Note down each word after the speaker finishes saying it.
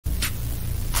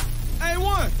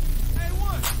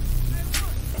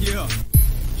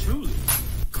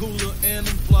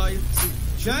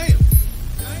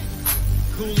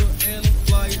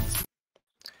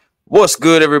What's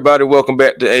good, everybody? Welcome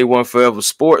back to A1 Forever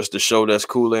Sports, the show that's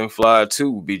cooler and fly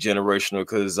too. Be generational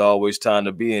because it's always time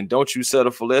to be. And don't you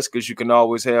settle for less because you can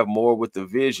always have more with the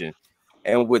vision.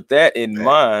 And with that in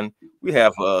mind, we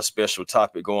have a special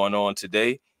topic going on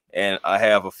today. And I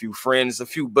have a few friends, a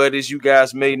few buddies you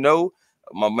guys may know.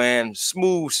 My man,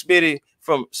 Smooth Smitty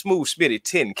from Smooth Smitty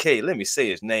 10K. Let me say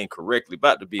his name correctly.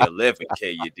 About to be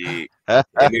 11K, you dig? And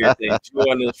everything.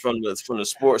 Joining us from the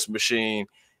sports machine.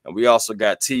 And we also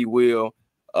got T Will,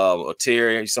 or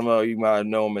Terry. Some of you might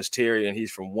know him as Terry, and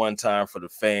he's from One Time for the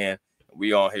Fan.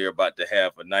 We on here about to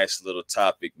have a nice little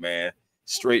topic, man.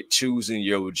 Straight choosing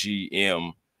your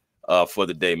GM for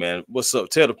the day, man. What's up?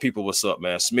 Tell the people what's up,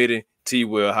 man. Smitty, T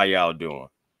Will, how y'all doing?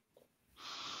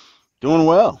 Doing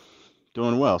well.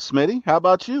 Doing well. Smitty, how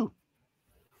about you?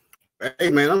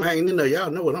 Hey, man, I'm hanging in there. Y'all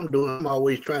know what I'm doing. I'm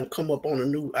always trying to come up on a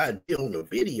new idea on the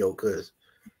video because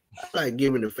I like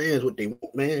giving the fans what they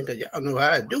want, man, because y'all know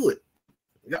how I do it.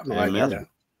 Y'all know how I do it.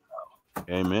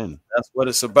 Amen. That's what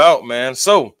it's about, man.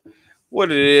 So,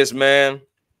 what it is, man,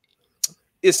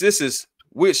 this is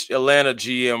which Atlanta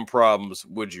GM problems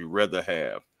would you rather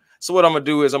have? So, what I'm going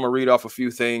to do is I'm going to read off a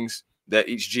few things that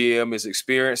each GM is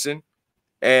experiencing,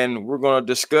 and we're going to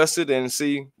discuss it and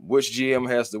see which GM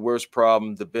has the worst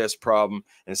problem, the best problem,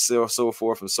 and so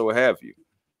forth and so have you.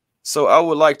 So, I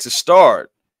would like to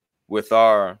start with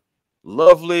our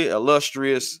lovely,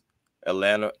 illustrious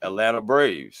Atlanta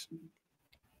Braves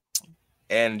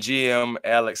and GM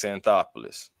Alex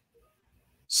Anthopoulos.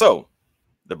 So,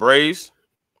 the Braves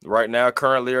right now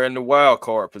currently are in the wild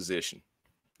card position.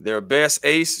 Their best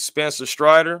ace, Spencer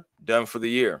Strider, done for the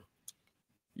year.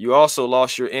 You also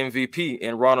lost your MVP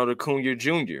in Ronald Acuna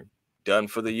Jr., done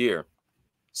for the year.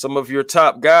 Some of your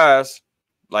top guys,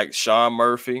 like Sean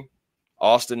Murphy,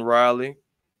 Austin Riley,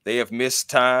 they have missed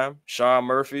time. Sean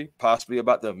Murphy possibly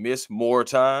about to miss more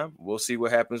time. We'll see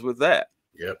what happens with that.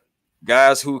 Yep.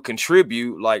 Guys who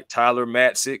contribute like Tyler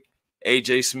Matzik,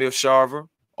 AJ Smith-Sharver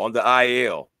on the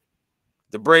IL.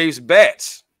 The Braves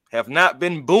bats have not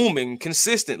been booming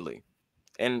consistently.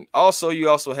 And also you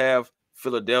also have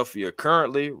Philadelphia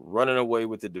currently running away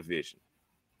with the division.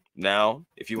 Now,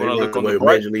 if you want to look on the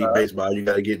bright Major League Baseball, you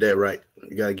got to get that right.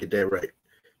 You got to get that right.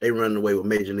 They running away with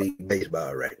Major League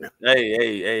Baseball right now.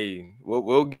 Hey.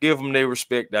 We'll give them their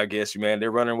respect, I guess, man. They're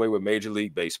running away with Major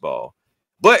League Baseball.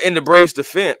 But in the Braves'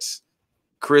 defense,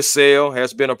 Chris Sale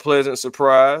has been a pleasant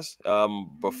surprise.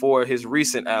 Before his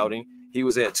recent outing, he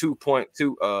was at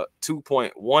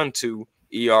 2.12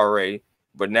 ERA,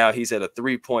 but now he's at a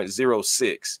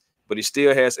 3.06. But he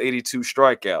still has 82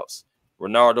 strikeouts.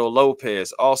 Ronaldo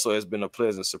Lopez also has been a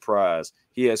pleasant surprise.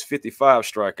 He has 55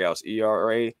 strikeouts,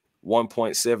 ERA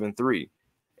 1.73.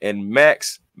 And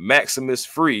Maximus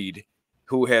Fried,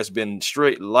 who has been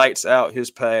straight lights out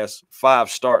his past 5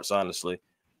 starts, honestly.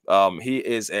 He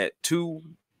is at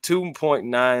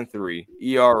 2.93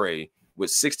 ERA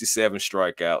with 67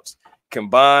 strikeouts.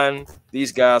 Combined,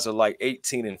 these guys are like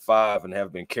 18-5 and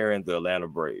have been carrying the Atlanta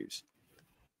Braves.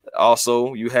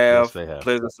 Also, you have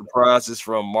pleasant surprises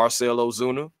from Marcell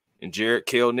Ozuna and Jared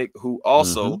Kelenic, who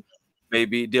also may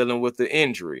be dealing with the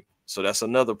injury. So that's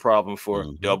another problem for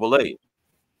Double-A.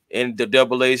 In the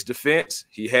Double-A's defense,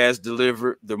 he has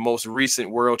delivered the most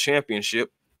recent world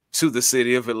championship to the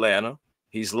city of Atlanta.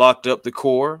 He's locked up the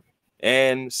core.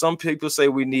 And some people say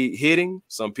we need hitting.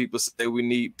 Some people say we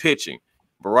need pitching.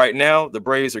 But right now, the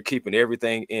Braves are keeping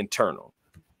everything internal.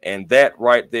 And that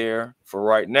right there for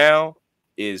right now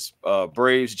is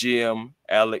Braves GM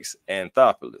Alex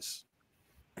Anthopoulos.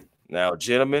 Now,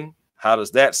 gentlemen, how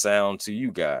does that sound to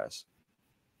you guys?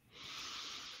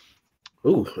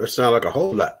 Ooh, that sounds like a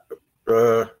whole lot.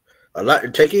 A lot to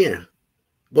take in.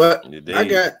 But I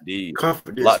got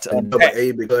confidence in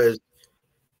Double-A because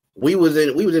we was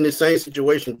in the same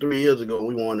situation 3 years ago.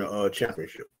 We won a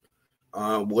championship.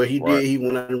 What he did, he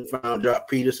went out and found Jock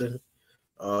Peterson.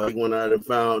 He went out and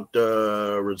found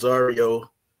Rosario.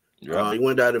 He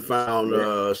went out and found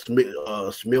Smith,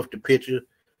 the pitcher.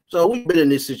 So we've been in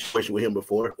this situation with him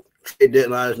before. Trade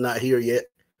deadline is not here yet.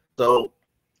 So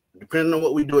depending on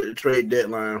what we do at the trade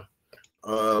deadline,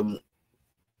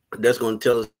 that's going to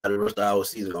tell us how the rest of our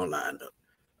season going to line up.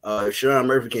 If Sean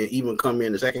Murphy can even come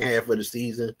in the second half of the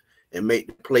season and make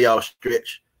the playoff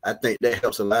stretch, I think that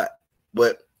helps a lot.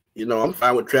 But, you know, I'm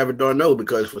fine with Trevor d'Arnaud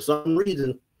because for some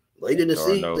reason, late in the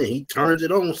season, he turns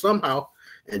it on somehow.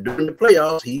 And during the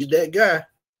playoffs, he's that guy.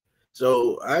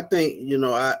 So I think, you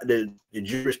know, the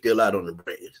jury's still out on the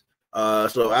Braves.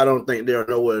 So I don't think they're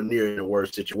nowhere near in a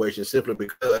worse situation simply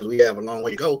because we have a long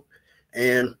way to go.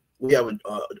 And we have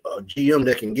a GM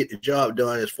that can get the job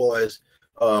done as far as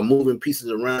moving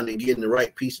pieces around and getting the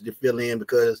right pieces to fill in,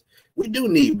 because we do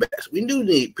need bats. We do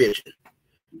need pitching.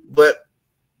 But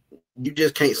you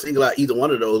just can't single out either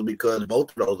one of those, because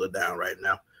both of those are down right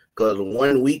now. Because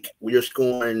 1 week we're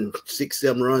scoring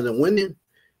 6-7 runs and winning.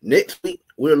 Next week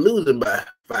we're losing by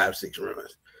 5-6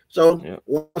 runs. So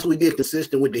once we get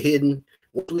consistent with the hitting,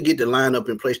 once we get the lineup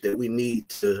in place that we need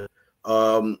to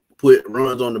put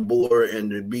runs on the board and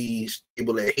to be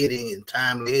stable at hitting and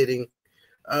timely hitting,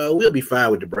 we'll be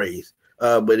fine with the Braves.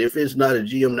 But if it's not a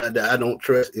GM that I don't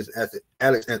trust, it's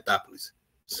Alex Anthopoulos.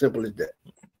 Simple as that.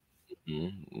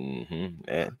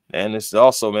 And it's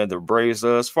also, man, the Braves,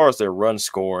 as far as their run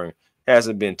scoring,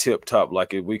 hasn't been tip top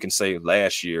like we can say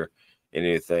last year and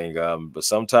anything. But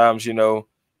sometimes, you know,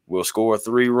 we'll score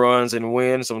 3 runs and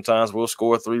win. Sometimes we'll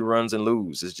score 3 runs and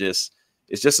lose. It's just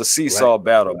a seesaw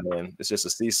battle, man. It's just a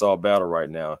seesaw battle right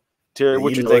now. Terry,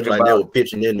 what you think about that with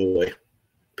pitching anyway?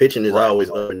 Pitching is always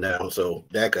up and down, so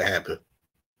that could happen.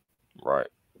 Right.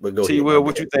 But go T. Will,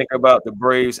 what you think about the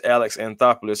Braves, Alex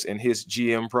Anthopoulos, and his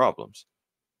GM problems?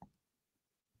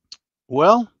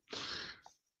 Well,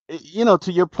 you know,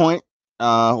 to your point,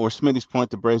 or Smitty's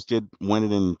point, the Braves did win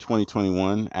it in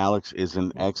 2021. Alex is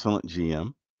an excellent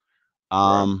GM,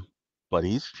 but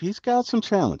he's got some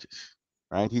challenges,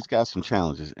 right? He's got some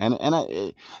challenges, and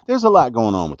there's a lot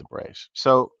going on with the Braves.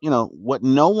 So, you know, what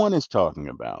no one is talking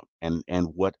about, and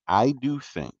what I do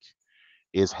think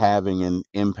is having an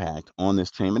impact on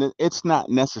this team, and it's not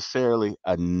necessarily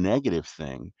a negative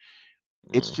thing.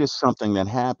 It's just something that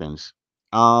happens.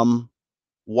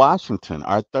 Washington,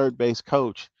 our third base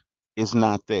coach, is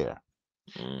not there.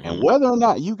 And whether or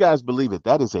not you guys believe it,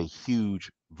 that is a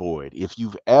huge void. If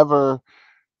you've ever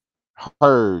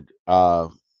heard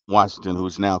Washington,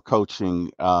 who's now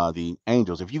coaching the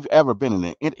Angels, if you've ever been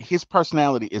in it, his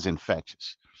personality is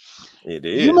infectious. It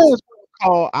is. You may as well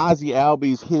call Ozzie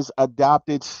Albies his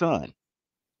adopted son,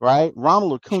 right?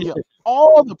 Ronald Acuna,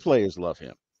 all the players love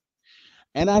him.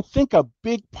 And I think a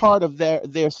big part of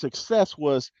their success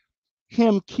was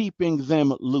him keeping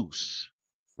them loose,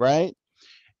 right?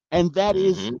 And that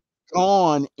is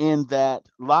gone in that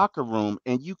locker room,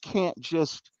 and you can't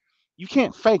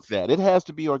fake that. It has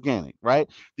to be organic, right?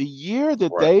 The year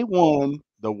that they won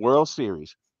the World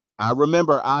Series, I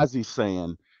remember Ozzie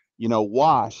saying, you know,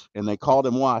 Wash, and they called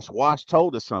him Wash. Wash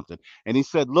told us something, and he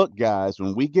said, "Look, guys,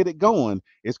 when we get it going,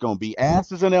 it's going to be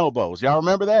asses and elbows." Y'all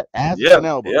remember that? Asses and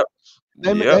elbows. Yep.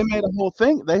 They made a whole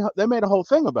thing. They made a whole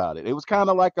thing about it. It was kind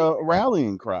of like a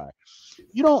rallying cry.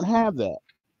 You don't have that.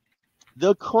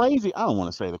 The crazy, I don't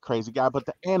want to say the crazy guy, but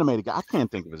the animated guy, I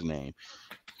can't think of his name.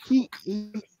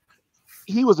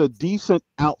 He was a decent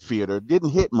outfielder, didn't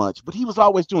hit much, but he was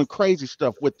always doing crazy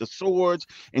stuff with the swords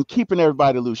and keeping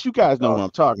everybody loose. You guys know what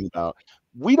I'm talking about.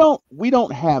 We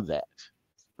don't have that,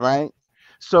 right?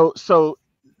 So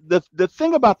the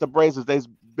thing about the Braves is they've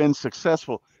been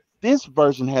successful. This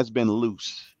version has been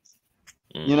loose.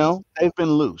 You know, they've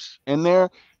been loose, and they're,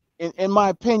 in my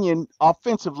opinion,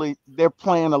 offensively, they're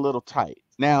playing a little tight.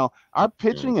 Now, our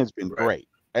pitching has been great.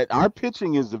 Our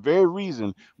pitching is the very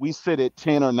reason we sit at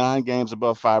 10 or 9 games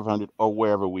above 500 or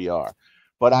wherever we are.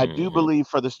 But I do believe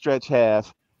for the stretch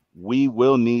half, we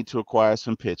will need to acquire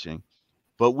some pitching.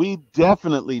 But we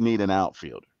definitely need an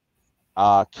outfielder.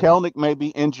 Kelnick may be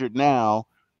injured now.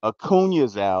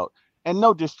 Acuna's out. And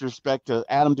no disrespect to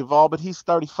Adam Duvall, but he's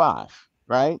 35,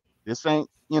 right? This ain't,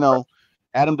 you know,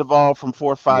 Adam Duvall from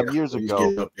 4 or 5 years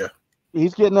ago.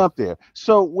 He's getting up there.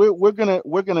 So we're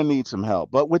gonna need some help.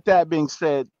 But with that being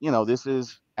said, you know, this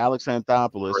is Alex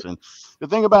Anthopoulos, and the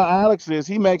thing about Alex is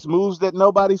he makes moves that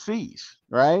nobody sees,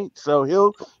 right? So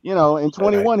he'll, you know, in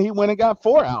 21 he went and got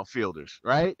 4 outfielders,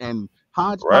 right? And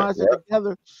hodgepodge it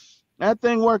together. That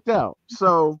thing worked out.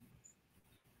 So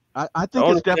I think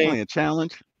it's definitely a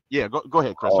challenge. Yeah, go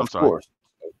ahead, Chris. I'm sorry. Of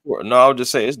course. No, I'll just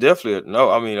say it's definitely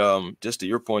just to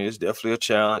your point, it's definitely a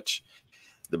challenge.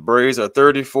 The Braves are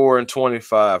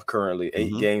 34-25 currently,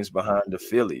 8 games behind the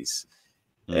Phillies.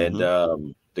 And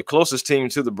the closest team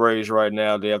to the Braves right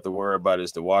now they have to worry about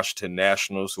is the Washington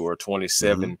Nationals, who are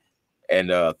 27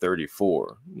 and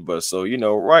 34. But so, you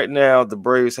know, right now the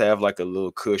Braves have like a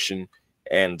little cushion.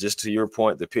 And just to your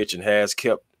point, the pitching has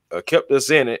kept us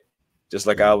in it. Just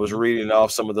like I was reading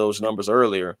off some of those numbers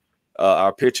earlier,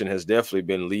 our pitching has definitely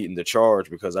been leading the charge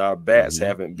because our bats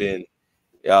haven't been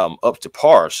up to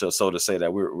par, so to say,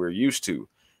 that we're used to.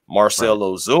 Marcell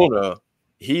Ozuna,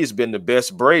 he's been the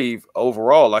best Brave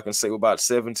overall. I can say about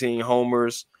 17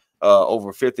 homers,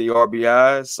 over 50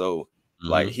 RBIs. So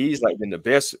like he's like been the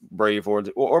best Brave,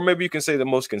 or maybe you can say the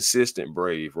most consistent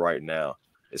Brave right now.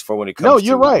 As for when it comes. No,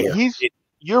 you're right.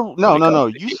 No.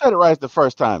 You said it right the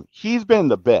first time. He's been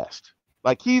the best.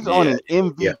 Like he's on an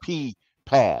MVP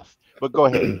path. But go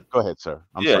ahead, sir.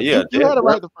 I'm sorry. You had it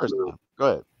right the first time. Go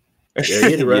ahead. Yeah,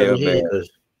 hit it right in the head because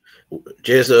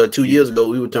just 2 years ago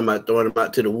we were talking about throwing him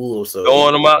out to the wolves. So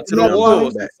throwing him out to the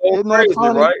wolves. So crazy,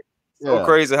 right? Yeah. So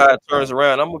crazy how it turns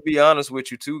around. I'm gonna be honest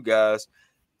with you too, guys.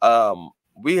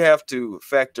 We have to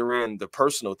factor in the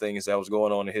personal things that was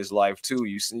going on in his life too.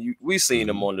 We seen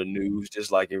him on the news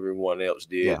just like everyone else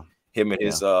did. Yeah. Him and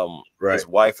his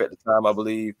wife at the time, I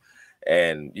believe,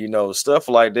 and stuff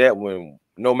like that. When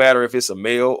no matter if it's a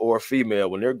male or a female,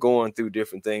 when they're going through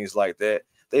different things like that,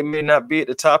 they may not be at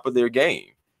the top of their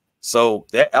game. So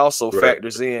that also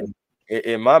factors in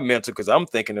my mental because I'm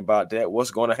thinking about that.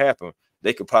 What's going to happen?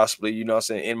 They could possibly,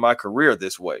 in my career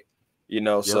this way,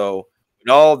 so. And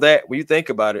all that, when you think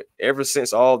about it, ever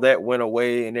since all that went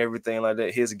away and everything like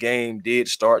that, his game did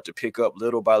start to pick up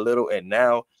little by little. And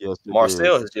now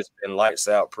Marcel has just been lights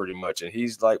out pretty much. And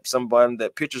he's like somebody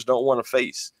that pitchers don't want to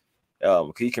face.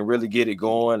 He can really get it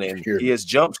going. And he has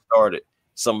jump started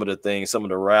some of the things, some of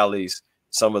the rallies,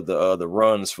 some of the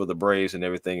runs for the Braves and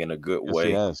everything in a good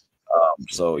way.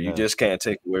 So you just can't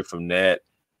take away from that.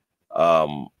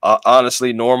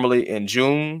 Honestly, normally in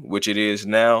June, which it is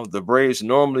now, the Braves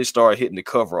normally start hitting the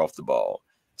cover off the ball.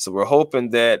 So we're hoping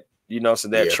that,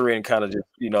 that trend kind of just,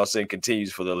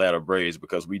 continues for the Atlanta Braves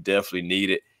because we definitely need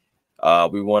it.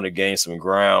 We want to gain some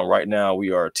ground. Right now,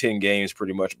 we are 10 games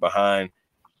pretty much behind.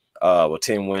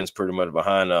 10 wins pretty much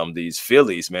behind these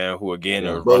Phillies, man, who again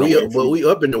are. But we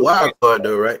up in the wild card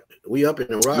though, right? We up in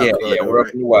the wild card. Yeah, we're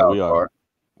up in the wild card.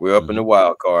 We're up in the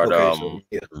wild card. Okay,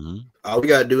 all we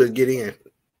gotta do is get in.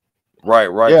 Right.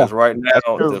 Because right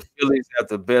now the Phillies have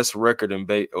the best record in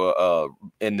the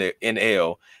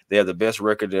NL. They have the best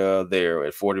record there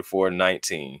at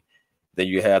 44-19. Then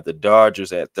you have the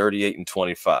Dodgers at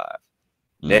 38-25.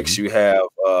 Next, you have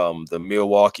the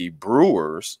Milwaukee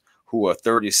Brewers, who are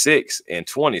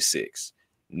 36-26.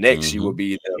 Next, you will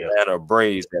be the Atlanta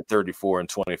Braves at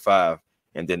 34-25.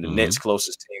 And then the next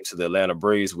closest team to the Atlanta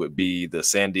Braves would be the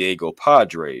San Diego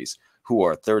Padres, who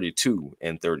are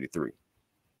 32-33.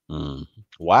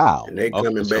 Wow. And they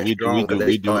coming back strong because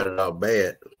they started out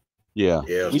bad. Yeah.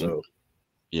 That's something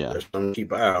to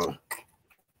keep an eye on.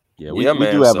 Yeah, we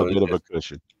do have a bit of a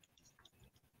cushion.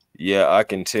 Yeah, I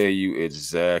can tell you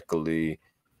exactly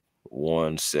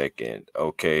 1 second.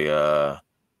 Okay.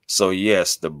 So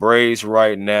yes, the Braves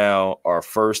right now are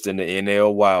first in the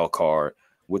NL wild card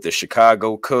with the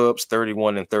Chicago Cubs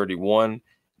 31-31,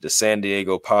 the San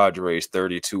Diego Padres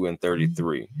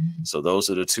 32-33. So those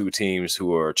are the two teams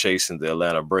who are chasing the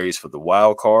Atlanta Braves for the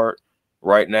wild card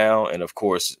right now. And of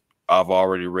course, I've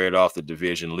already read off the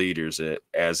division leaders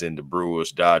as in the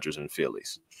Brewers, Dodgers, and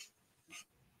Phillies.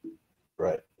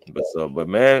 Right. But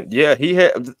man, yeah,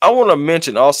 I want to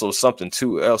mention also something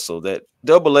too, also that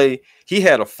AA, he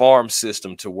had a farm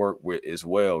system to work with as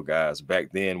well, guys,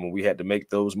 back then when we had to make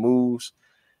those moves.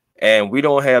 And we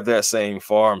don't have that same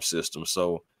farm system.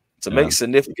 So to make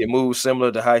significant moves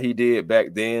similar to how he did back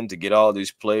then, to get all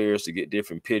these players, to get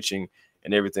different pitching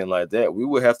and everything like that, we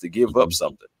would have to give up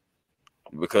something.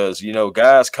 Because,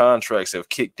 guys' contracts have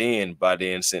kicked in by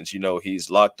then since,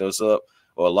 he's locked us up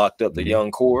or locked up the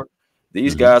young core.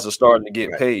 These guys are starting to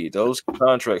get paid. Those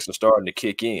contracts are starting to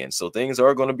kick in. So things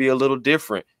are going to be a little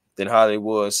different than how they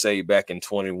was, say, back in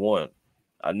 21.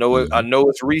 I know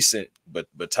it's recent, but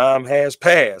time has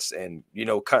passed, and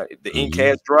the ink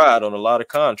has dried on a lot of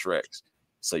contracts.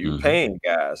 So you're paying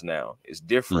guys now. It's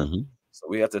different. So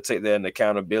we have to take that into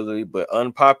accountability. But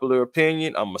unpopular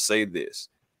opinion, I'm gonna say this: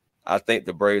 I think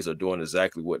the Braves are doing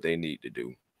exactly what they need to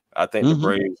do. I think the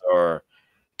Braves are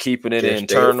keeping it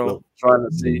internal, trying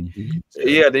to see.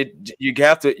 Yeah,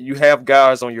 you have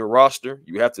guys on your roster.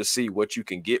 You have to see what you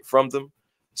can get from them.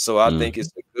 So I think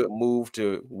it's a good move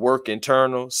to work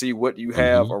internal, see what you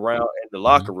have around in the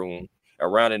locker room,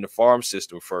 around in the farm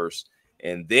system first.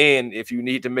 And then if you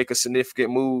need to make a significant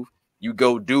move, you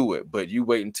go do it. But you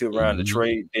wait until around the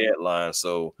trade deadline.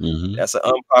 So that's an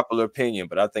unpopular opinion,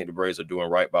 but I think the Braves are doing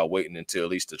right by waiting until at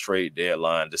least the trade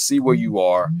deadline to see where you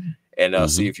are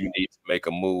and see if you need to make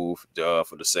a move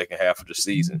for the second half of the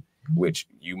season, which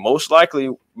you most likely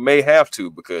may have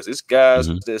to because it's guys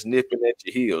that's nipping at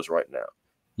your heels right now.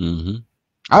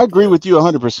 I agree with you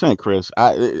 100%, Chris.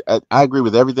 I agree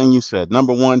with everything you said.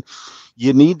 Number one,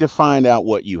 you need to find out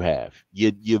what you have.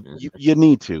 You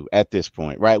need to at this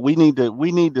point, right? We need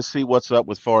to see what's up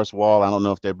with Forrest Wall. I don't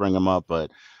know if they bring him up, but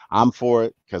I'm for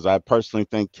it because I personally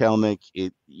think Kelnick,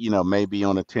 may be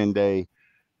on a 10-day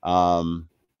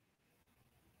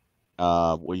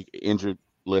injured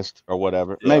list or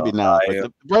whatever. Maybe not, but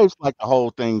the Braves like to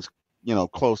hold things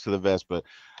close to the vest, but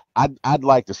I'd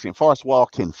like to see him. Forrest Wall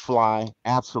can fly,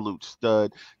 absolute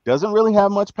stud. Doesn't really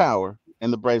have much power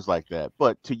in the Braves like that.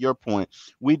 But to your point,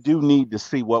 we do need to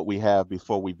see what we have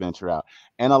before we venture out.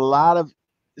 And a lot of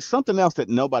something else that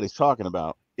nobody's talking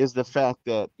about is the fact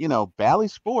that, Bally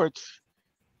Sports,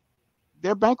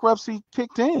 their bankruptcy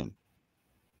kicked in.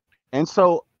 And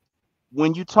so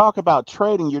when you talk about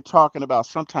trading, you're talking about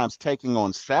sometimes taking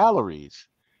on salaries.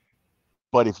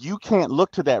 But if you can't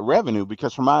look to that revenue,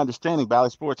 because from my understanding, Bally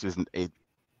Sports isn't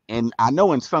and I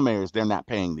know in some areas they're not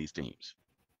paying these teams.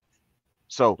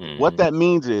 So what that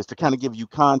means is, to kind of give you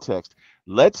context,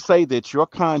 let's say that your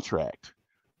contract,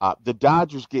 the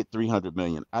Dodgers get $300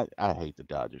 million. I hate the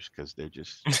Dodgers because they're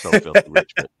just so filthy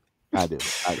rich. But I do.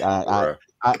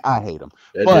 I hate them.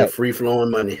 They're free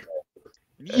flowing money.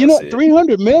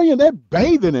 $300 million, they're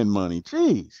bathing in money.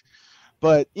 Jeez.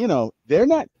 But they're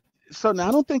not. So now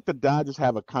I don't think the Dodgers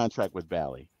have a contract with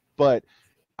Bally, but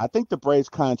I think the Braves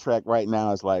contract right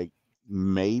now is like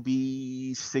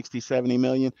maybe 60, 70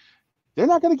 million. They're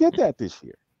not going to get that this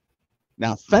year.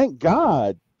 Now, thank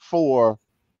God for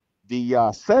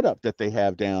the setup that they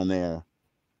have down there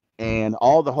and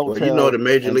all the hotels. Well, the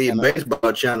Major League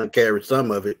Baseball channel carries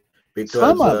some of it, because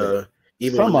some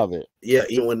of it. Yeah,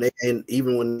 even when they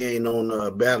ain't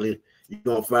on Bally, you're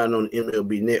gonna find on the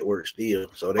MLB Network still.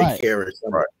 So they carry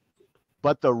some. Right.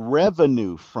 But the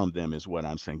revenue from them is what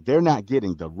I'm saying. They're not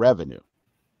getting the revenue.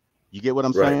 You get what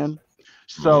I'm saying?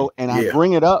 So, and I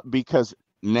bring it up because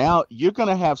now you're going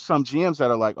to have some GMs that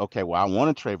are like, okay, well, I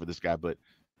want to trade for this guy, but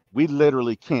we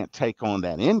literally can't take on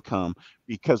that income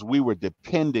because we were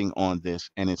depending on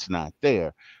this and it's not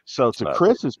there. So to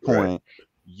Chris's point,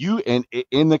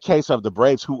 in the case of the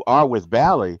Braves who are with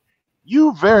Bally,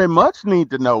 you very much need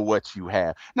to know what you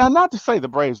have. Now, not to say the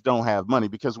Braves don't have money,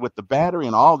 because with the battery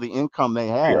and all the income they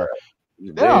have,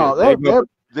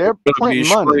 they're printing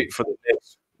money for the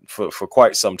next for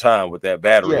quite some time with that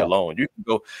battery alone.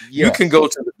 You can go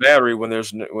to the battery when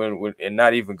and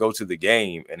not even go to the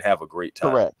game and have a great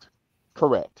time.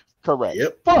 Correct.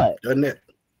 Yep.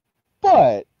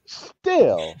 But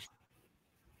still,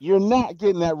 you're not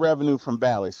getting that revenue from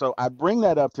Bally. So I bring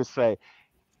that up to say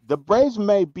the Braves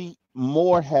may be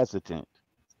more hesitant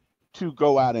to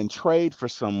go out and trade for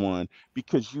someone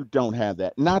because you don't have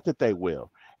that. Not that they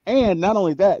will. And not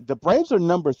only that, the Braves are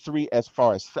number 3 as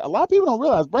far as a lot of people don't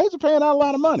realize Braves are paying out a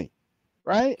lot of money,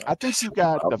 right? I think you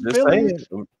got the Phillies,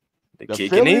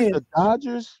 the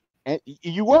Dodgers, and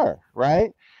you were,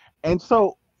 right? And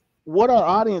so what our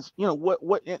audience,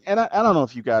 and I don't know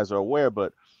if you guys are aware,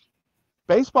 but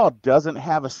baseball doesn't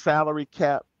have a salary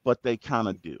cap, but they kind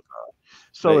of do.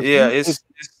 So it's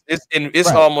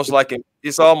almost like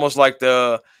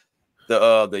the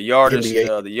yardage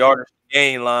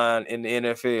gain line in the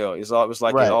NFL. It's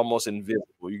almost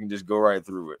invisible. You can just go right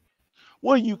through it.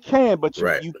 Well, you can, but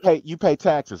you pay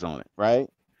taxes on it, right?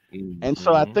 Mm-hmm. And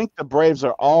so I think the Braves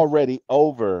are already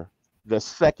over the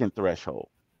second threshold.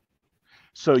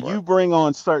 So you bring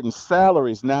on certain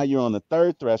salaries, now you're on the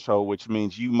third threshold, which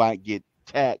means you might get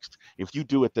taxed if you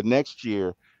do it the next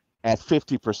year at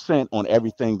 50% on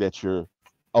everything that you're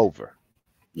over.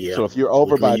 Yeah. So if you're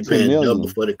over by 10 million, double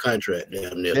for the contract,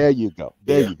 there you go.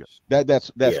 You go.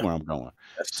 That's where I'm going.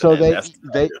 So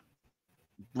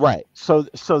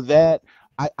So that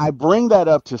I bring that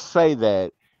up to say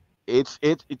that it's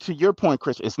to your point,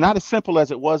 Chris. It's not as simple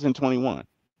as it was in 21.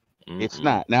 Mm-hmm. It's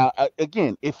not. Now,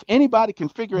 again, if anybody can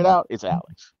figure it out, it's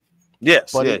Alex.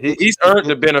 Yes, but he's earned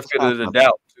the benefit of the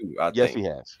doubt too. I think. He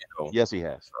has. Yes, he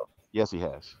has. Yes, he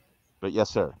has. But yes,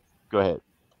 sir. Go ahead.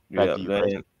 Back to you, man.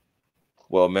 Chris.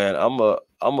 Well, man, I'm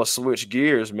a switch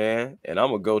gears, man, and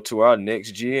I'm gonna go to our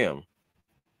next GM.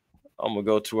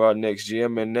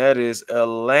 And that is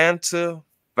Atlanta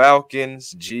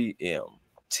Falcons GM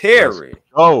Terry.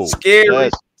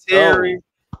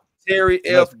 Terry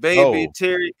F baby,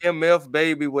 Terry MF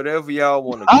baby, whatever y'all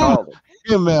want to call him.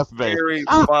 MF baby. Terry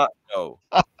Fontenot.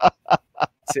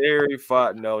 Terry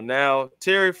Fontenot. Now,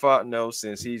 Terry Fontenot,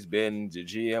 since he's been the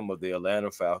GM of the Atlanta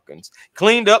Falcons,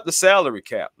 cleaned up the salary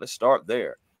cap. Let's start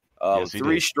there.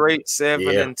 3 straight 7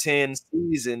 and 10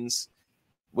 seasons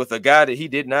with a guy that he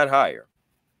did not hire.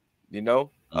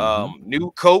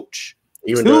 New coach.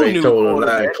 Even though they told a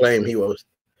lie and claimed he was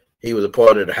a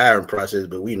part of the hiring process,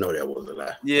 but we know that was a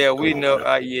lie. Yeah, we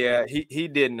know. He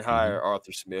didn't hire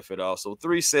Arthur Smith at all. So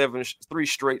 3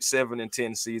 straight 7 and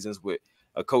 10 seasons with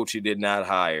a coach he did not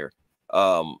hire.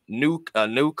 A new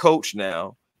coach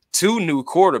now, 2 new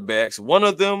quarterbacks. One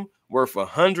of them worth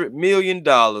 $100 million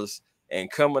and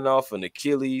coming off an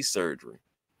Achilles surgery.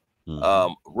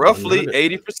 Roughly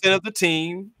 80% of the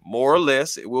team, more or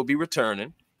less, it will be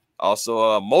returning.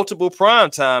 Also, multiple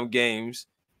primetime games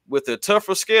with a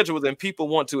tougher schedule than people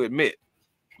want to admit.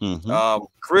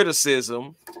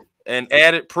 Criticism and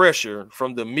added pressure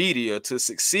from the media to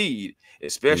succeed,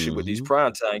 especially with these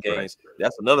primetime games.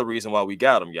 That's another reason why we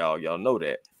got them, y'all. Y'all know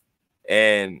that.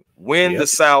 And when the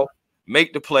South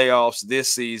make the playoffs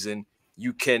this season,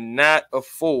 you cannot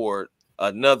afford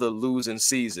another losing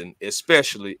season,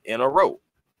 especially in a row.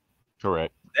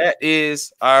 Correct. That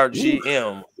is our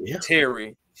GM,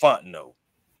 Terry Fontenot.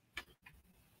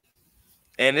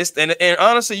 And it's and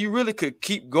honestly, you really could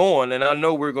keep going. And I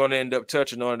know we're going to end up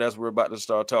touching on it as we're about to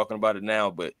start talking about it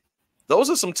now. But those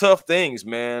are some tough things,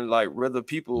 man. Like whether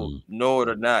people know it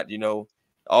or not, you know,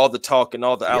 all the talking,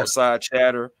 all the outside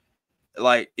chatter.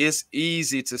 Like it's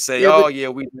easy to say, oh yeah,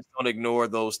 we just don't ignore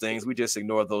those things. We just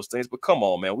ignore those things. But come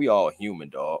on, man, we all human,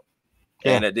 dog.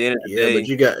 And at the end of the day, but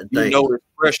you got to think, it's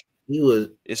pressure.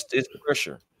 It's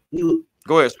pressure.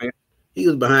 Go ahead, Smith. He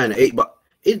was behind the 8 ball.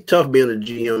 It's tough being a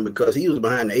GM because he was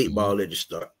behind the 8 ball at the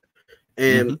start.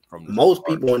 And most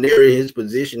people when they're in his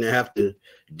position and have to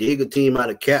dig a team out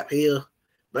of Cap Hill,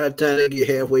 by the time they get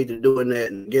halfway to doing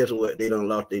that, and guess what? They don't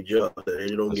lost their job. They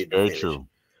don't get the finish.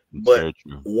 But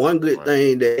one good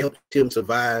thing that helped him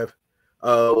survive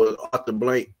was Arthur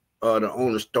Blank, the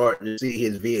owner, starting to see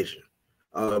his vision.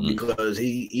 Because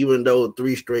he, even though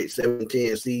 3 straight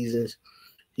 7-10 seasons,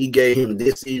 he gave him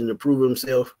this season to prove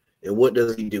himself. And what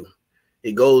does he do?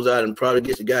 He goes out and probably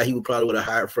gets the guy he would probably would have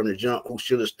hired from the jump, who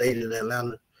should have stayed in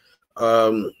Atlanta.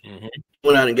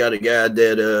 Went out and got a guy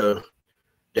that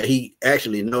he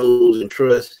actually knows and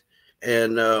trusts.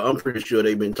 And I'm pretty sure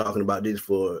they've been talking about this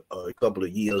for a couple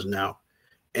of years now.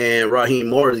 And Raheem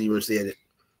Morris even said it.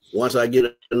 Once I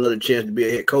get another chance to be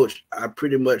a head coach, I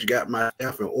pretty much got my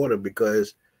staff in order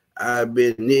because I've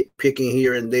been nitpicking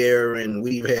here and there, and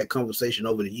we've had conversation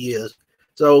over the years.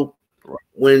 So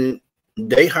when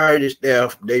they hire the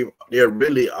staff, they're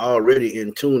really already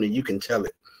in tune, and you can tell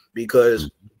it because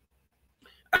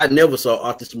I never saw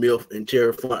Arthur Smith and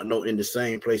Terry Fontenot in the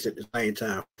same place at the same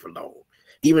time for long.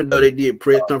 Even though they did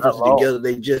press conferences together,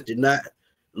 they just did not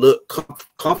look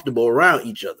comfortable around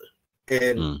each other.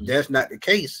 And that's not the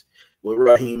case with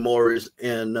Raheem Morris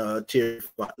and Terry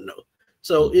Fontenot.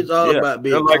 So it's all about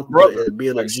being comfortable as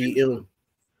being a GM.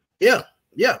 Yeah.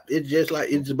 It's just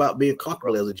like it's about being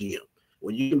comfortable as a GM.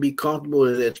 When you can be comfortable,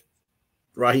 and that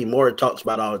Raheem Morris talks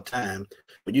about all the time,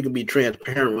 when you can be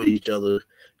transparent with each other,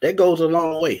 that goes a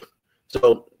long way.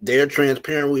 So they're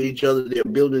transparent with each other. They're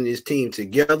building this team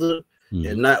together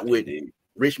and not with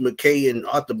Rich McKay and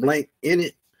Arthur Blank in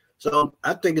it. So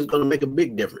I think it's going to make a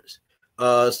big difference.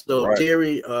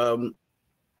 Terry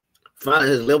finally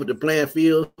has leveled the playing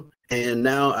field, and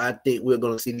now I think we're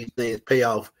going to see these things pay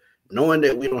off, knowing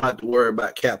that we don't have to worry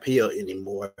about Cap Hill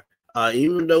anymore.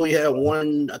 Even though we have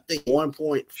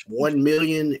 1.1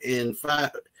 million and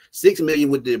 6 million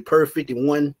with the per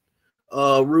 51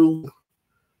 rule,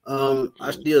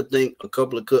 I still think a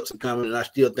couple of cuts are coming, and I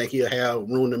still think he'll have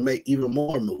room to make even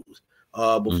more moves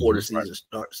before the season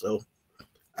starts. So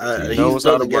he's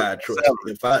another guy I trust.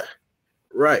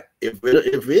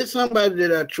 If it's somebody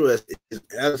that I trust, it's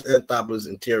Alex Anthopoulos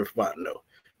and Terry Fontenot.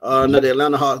 Now the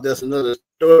Atlanta Hawks, that's another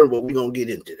story, but we're gonna get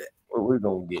into that. We're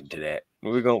gonna get into that.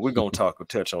 We're gonna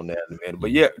touch on that in a minute.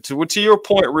 But yeah, to your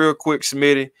point, real quick,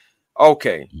 Smitty.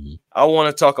 Okay, I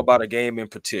want to talk about a game in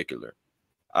particular.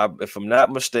 If I'm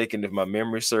not mistaken, if my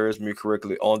memory serves me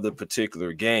correctly, on the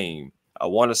particular game, I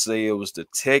want to say it was the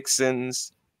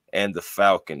Texans and the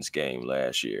Falcons game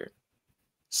last year.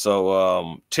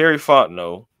 So Terry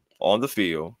Fontenot on the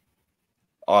field,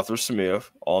 Arthur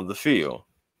Smith on the field.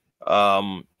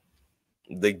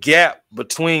 The gap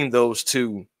between those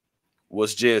two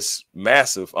was just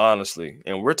massive, honestly.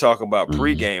 And we're talking about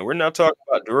pregame. We're not talking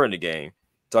about during the game.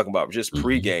 We're talking about just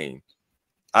pregame.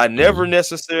 I never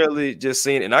necessarily just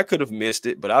seen, and I could have missed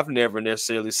it, but I've never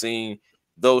necessarily seen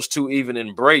those two even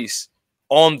embrace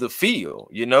on the field,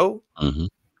 you know?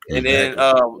 And then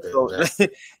so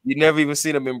you never even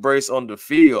seen them embrace on the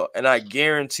field. And I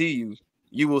guarantee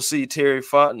you will see Terry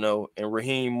Fontenot and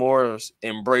Raheem Morris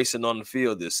embracing on the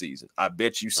field this season. I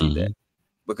bet you see that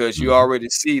because you already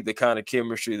see the kind of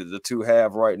chemistry that the two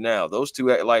have right now. Those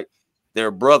two act like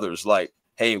they're brothers. Like,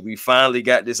 hey, we finally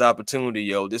got this opportunity,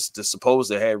 yo. This is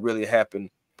supposed to have really happened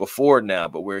before now,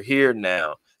 but we're here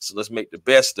now. So let's make the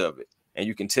best of it. And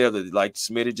you can tell that, like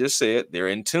Smitty just said, they're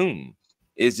in tune.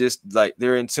 It's just like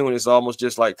they're in tune. It's almost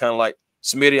just like kind of like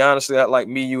Smitty, honestly, like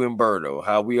me, you, and Berto,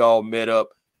 how we all met up,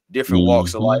 different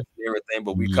walks of life and everything,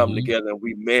 but we come together and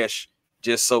we mesh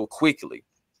just so quickly,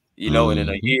 you know, and in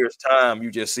a year's time, you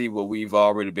just see what we've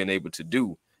already been able to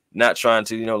do. Not trying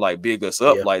to, like big us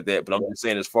up like that, but I'm just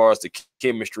saying as far as the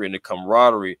chemistry and the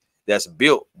camaraderie that's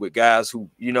built with guys who,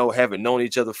 haven't known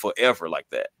each other forever like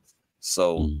that.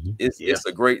 So it's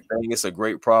a great thing. It's a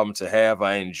great problem to have.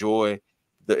 I enjoy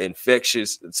the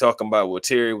infectious, talking about what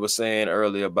Terry was saying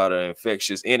earlier about an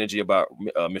infectious energy about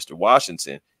Mr.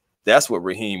 Washington. That's what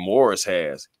Raheem Morris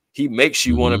has. He makes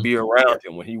you want to be around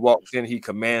him. When he walks in, he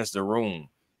commands the room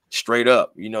straight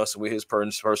up, so with his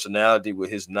personality, with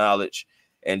his knowledge,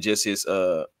 and just his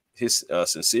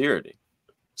sincerity.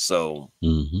 So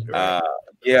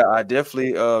I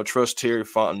definitely trust Terry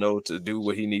Fontenot to do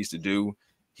what he needs to do.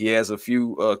 He has a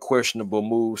few questionable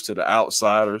moves to the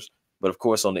outsiders, but of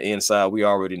course on the inside we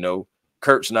already know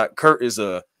Kurt. I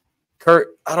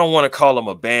don't want to call him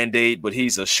a band-aid, but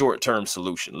he's a short-term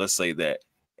solution, let's say that.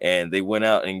 And they went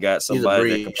out and got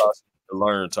somebody that could possibly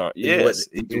learn time. Yes,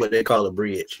 what they call a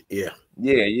bridge. Yeah.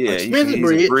 He's a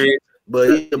bridge. But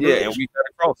and we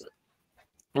gotta cross it.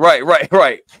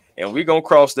 Right. And we're gonna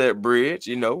cross that bridge,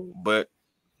 but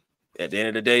at the end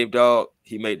of the day, dog,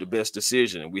 he made the best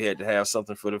decision, and we had to have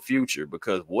something for the future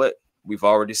because we've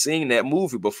already seen that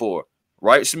movie before.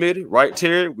 Right, Smitty? Right,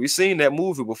 Terry? We've seen that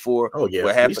movie before. Oh, yeah.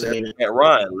 What happened at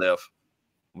Ryan left.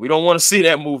 We don't want to see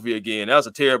that movie again. That was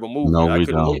a terrible movie. No, we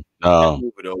don't. That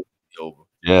movie over.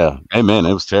 Yeah. Amen.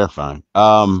 It was terrifying.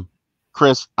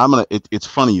 Chris, it's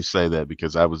funny you say that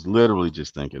because I was literally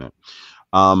just thinking it.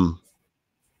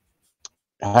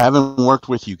 Having worked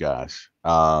with you guys,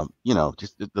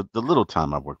 just the little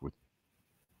time I've worked with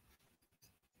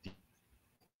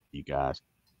you guys.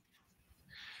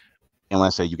 And when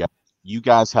I say you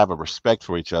guys have a respect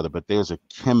for each other, but there's a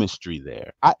chemistry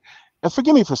there. And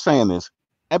forgive me for saying this,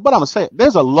 but I'm gonna say it,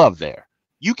 there's a love there.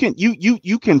 You can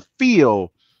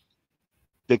feel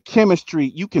the chemistry,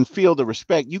 you can feel the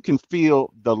respect, you can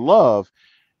feel the love,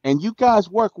 and you guys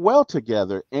work well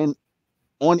together. And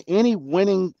on any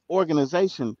winning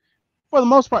organization, for the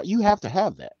most part, you have to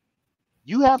have that.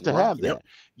 You have to have that.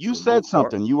 You said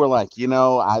something. You were like,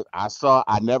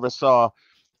 I never saw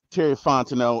Terry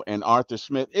Fontenot and Arthur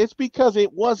Smith. It's because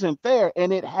it wasn't there,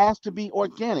 and it has to be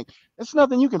organic. It's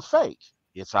nothing you can fake.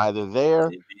 It's either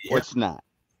there or it's not.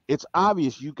 It's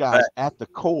obvious you guys at the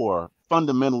core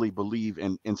fundamentally believe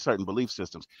in certain belief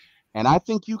systems. And I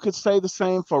think you could say the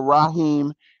same for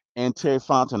Raheem and Terry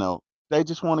Fontenot. They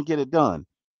just want to get it done.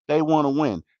 They want to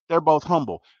win. They're both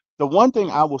humble. The one thing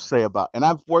I will say and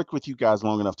I've worked with you guys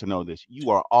long enough to know this,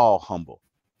 you are all humble.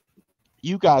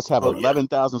 You guys have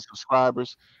 11,000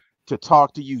 subscribers. To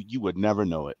talk to you, you would never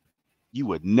know it. You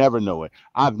would never know it.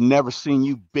 I've never seen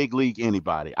you big league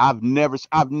anybody. I've never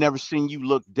seen you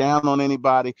look down on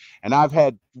anybody. And I've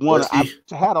had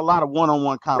a lot of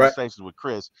one-on-one conversations with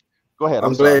Chris. Go ahead.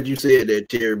 I'm glad you said that,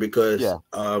 Terry, because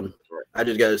I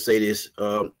just got to say this.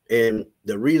 And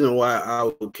the reason why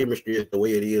our chemistry is the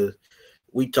way it is,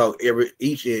 we talk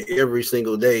each and every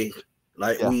single day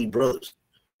like we brothers.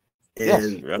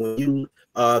 And when you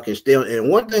can stay on, and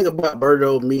one thing about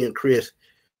Berto, me and Chris,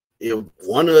 if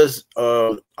one of us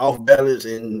off balance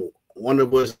and one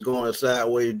of us going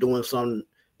sideways doing something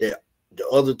that the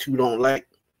other two don't like,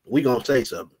 we gonna say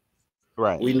something.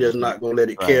 Right. We just not gonna let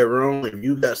it carry on. If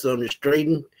you got something to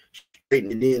straighten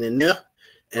it in and there.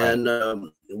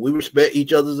 And we respect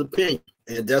each other's opinion.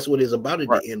 And that's what it's about at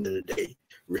the end of the day.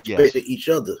 Respecting each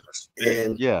other.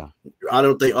 And I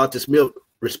don't think Arthur Smith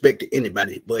respected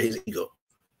anybody but his ego.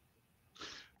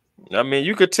 I mean,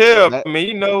 you could tell.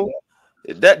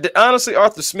 That honestly,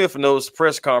 Arthur Smith in those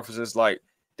press conferences, like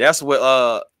that's what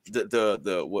I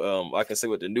can say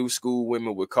what the new school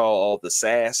women would call all the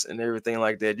sass and everything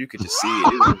like that. You could just see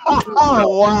it.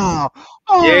 Wow!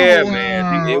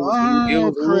 Man, it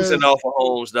was oozing off of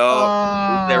Holmes,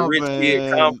 dog. That rich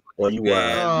kid confidence.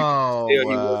 He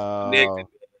wasn't connected.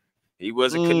 He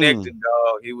wasn't connected,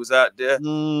 dog. He was out there.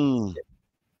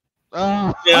 So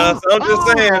I'm just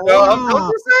saying, dog.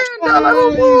 I'm just saying, dog.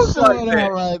 Who moves like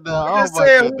that? Right now. I'm just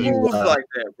saying, who moves like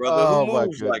that, brother? Who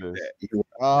moves like that?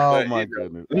 Oh my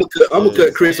goodness! I'm gonna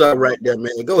cut Chris out right there,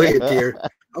 man. Go ahead, Terry.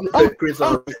 I'm gonna cut Chris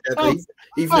out right there.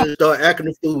 He's gonna start acting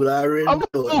the fool. I already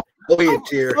know it. Go ahead,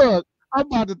 Terry. Look, I'm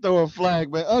about to throw a flag,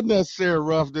 man. Unnecessary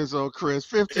roughness on Chris.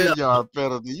 15-yard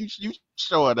penalty. You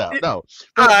show it out. No.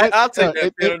 All right, I'll take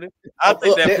that penalty. I'll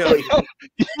take that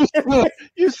penalty.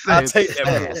 You said I'll take that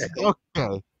penalty.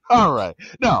 Okay. All right.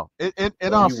 No,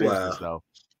 in all seriousness, though,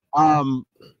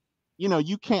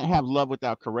 you can't have love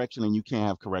without correction, and you can't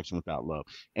have correction without love.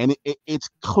 And it's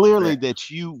clearly that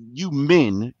you young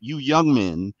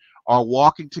men, are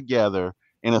walking together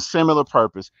in a similar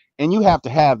purpose, and you have to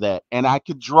have that. And I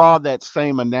could draw that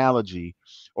same analogy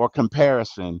or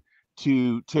comparison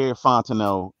to Terry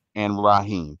Fontenot and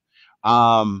Raheem.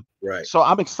 Right. So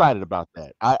I'm excited about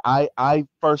that. I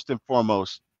first and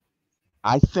foremost,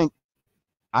 I think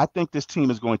this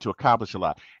team is going to accomplish a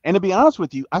lot. And to be honest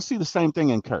with you, I see the same thing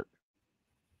in Kirk.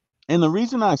 And the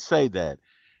reason I say that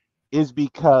is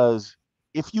because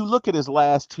if you look at his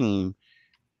last team,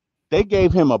 they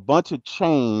gave him a bunch of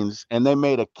chains and they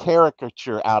made a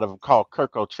caricature out of him called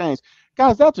Kirko chains.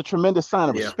 Guys, that's a tremendous sign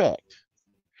of respect.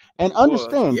 And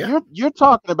understand, you're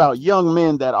talking about young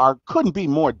men that couldn't be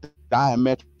more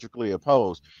diametrically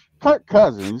opposed. Kirk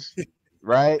Cousins,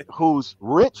 right, who's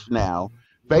rich now,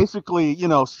 basically,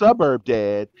 suburb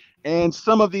dad, and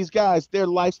some of these guys, their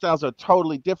lifestyles are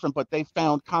totally different, but they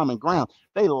found common ground.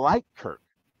 They like Kirk.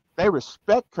 They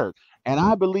respect Kirk. And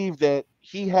I believe that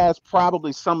he has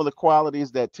probably some of the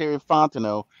qualities that Terry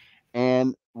Fontenot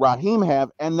and Raheem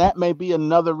have, and that may be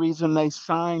another reason they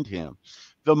signed him.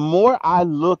 The more I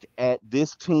look at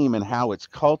this team and how it's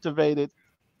cultivated,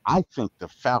 I think the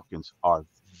Falcons are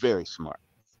very smart.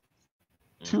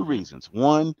 Two reasons.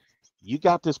 One, you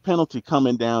got this penalty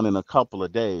coming down in a couple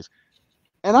of days.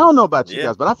 And I don't know about you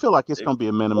guys, but I feel like it's going to be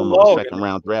a minimum of a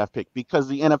second-round draft pick because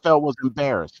the NFL was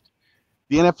embarrassed.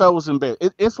 The NFL was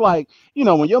embarrassed. It's like,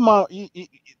 when your mom,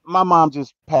 my mom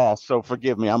just passed, so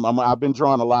forgive me. I've been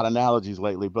drawing a lot of analogies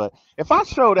lately, but if I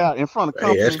showed out in front of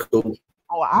company, that's cool.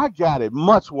 Oh, I got it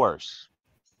much worse.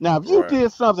 Now, if you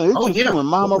did something, it's just you and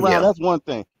mama around, that's one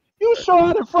thing. You show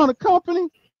out in front of company,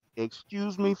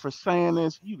 excuse me for saying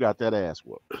this, you got that ass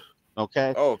whooped.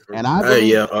 Okay. Oh, and I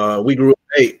believe, we grew up.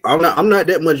 Hey, I'm not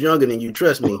that much younger than you.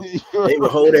 Trust me. They will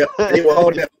hold that.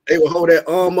 They will hold that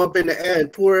arm up in the air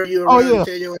and twirl you around. And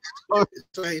tell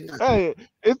you hey,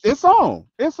 it's on.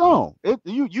 It's on.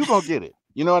 You gonna get it.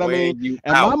 You know what I mean?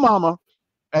 And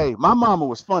my mama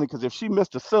was funny because if she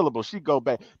missed a syllable, she'd go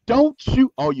back. Don't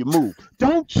you? Oh, you move.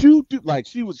 Don't you do? Like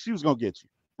she was gonna get you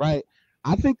right.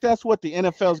 I think that's what the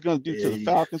NFL is gonna do to the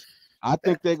Falcons. I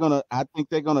think they're gonna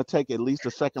take at least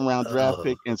a second-round draft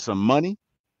pick and some money.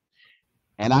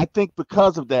 And I think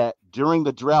because of that, during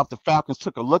the draft, the Falcons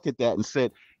took a look at that and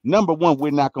said, number one,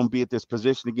 we're not going to be at this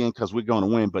position again because we're going to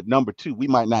win. But number two, we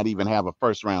might not even have a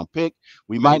first-round pick.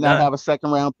 We might not have a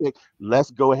second-round pick.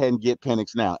 Let's go ahead and get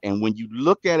Penix now. And when you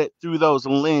look at it through those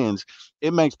lenses,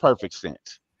 it makes perfect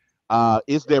sense.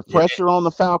 Is there pressure on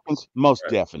the Falcons? Most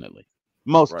definitely.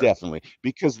 Most definitely,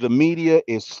 because the media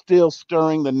is still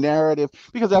stirring the narrative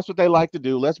because that's what they like to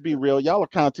do. Let's be real. Y'all are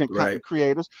content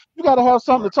creators. You got to have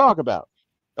something to talk about.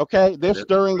 Okay. They're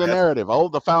stirring the narrative. Oh,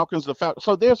 the Falcons.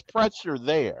 So there's pressure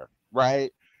there.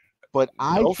 Right. But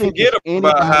don't forget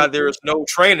about how there is no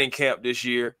training camp this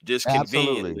year. Just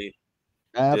conveniently.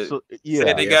 Absolutely. Yeah.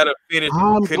 Said they got to finish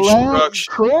construction. Glad,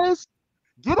 Chris,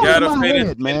 get out of my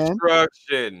head, man.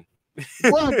 Construction.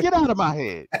 Well, get out of my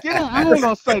head. Get out. I ain't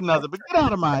gonna say nothing, but get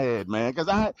out of my head, man. Because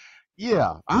I'm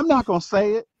not gonna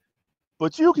say it,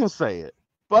 but you can say it.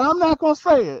 But I'm not gonna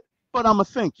say it, but I'm gonna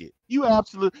think it. You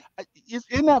absolutely.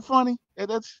 Isn't that funny?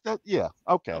 Yeah.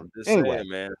 Okay. I'm just anyway, saying,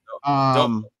 man.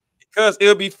 Because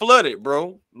it'll be flooded,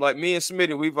 bro. Like me and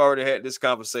Smitty, we've already had this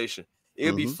conversation.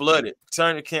 It'll be flooded.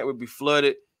 Training camp would be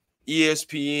flooded.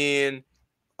 ESPN.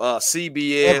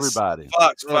 CBS, everybody.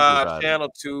 Fox 5, Channel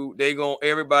 2,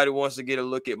 everybody wants to get a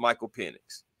look at Michael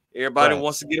Penix. Everybody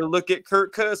wants to get a look at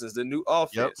Kirk Cousins, the new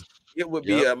offense. It would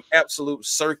be an absolute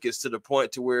circus to the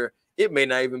point to where it may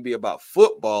not even be about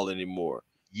football anymore.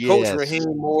 Coach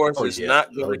Raheem Morris is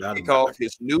not going to kick off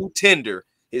his new tender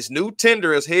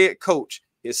as head coach.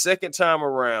 His second time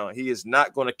around, he is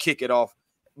not going to kick it off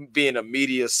being a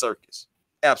media circus.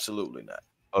 Absolutely not.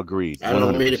 Agreed. 100%. I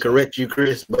don't mean to correct you,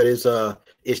 Chris, but it's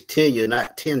tenure,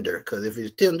 not tender. Because if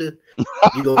it's tender,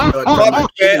 you gonna start talking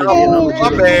about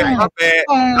my bad.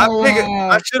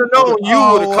 I should have known you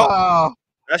would have called.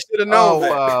 I should have known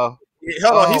that. Hold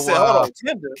on, he said, "Hold on,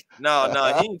 tender." No,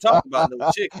 he ain't talking about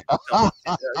no chicken.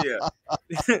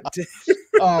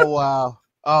 Oh wow.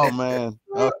 Oh man.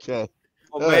 Okay.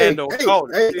 Oh man, don't call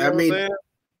it. I mean.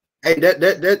 Hey,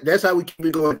 that's how we keep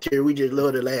it going, Terry. We just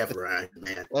love to laugh, Ryan,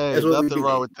 man. Hey, that's what nothing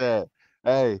wrong with that.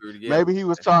 Hey, maybe he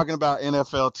was talking about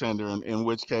NFL tender, in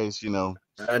which case, I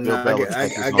shouldn't have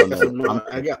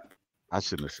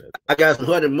said that. I got some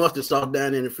honey mustard sauce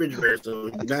down in the refrigerator,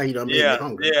 so now he don't make me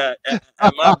hungry. Yeah,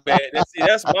 my bad.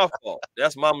 That's my fault.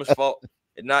 That's Mama's fault.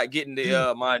 And not getting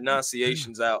my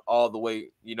enunciations out all the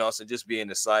way, so just being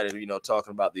excited,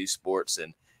 talking about these sports.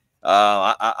 And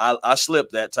I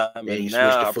slipped that time, and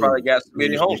now I probably got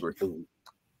Smitty hungry.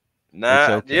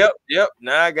 Nah, okay. Yep.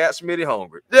 Now I got Smitty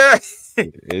hungry. Yeah.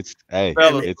 It's hey,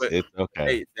 Fellas, it's okay.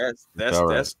 hey, It's all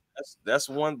right. that's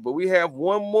one. But we have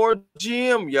one more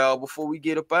GM, y'all, before we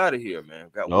get up out of here, man.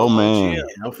 Got Oh one more man,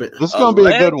 GM. this is gonna be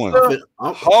a good one.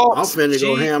 I'm Hawks finna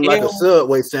go ham like a GM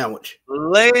Subway sandwich.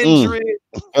 Landry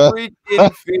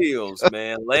freaking Fields,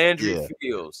 man. Landry Yeah.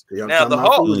 Fields. See, I'm Now the talking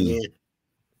about Hawks, food again.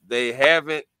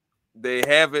 they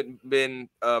haven't been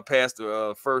past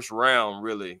the first round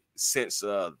really since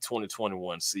the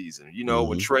 2021 season. You know,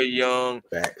 with Trey Young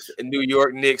and New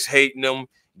York Knicks hating them.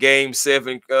 Game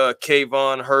 7,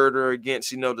 Kayvon Herter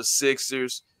against, the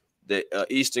Sixers, the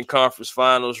Eastern Conference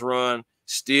Finals run.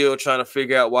 Still trying to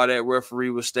figure out why that referee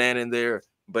was standing there,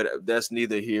 but that's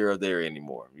neither here or there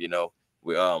anymore.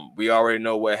 We already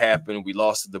know what happened. We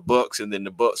lost to the Bucks, and then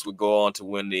the Bucks would go on to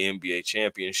win the NBA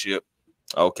championship.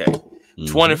 Okay.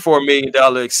 $24 million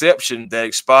exception that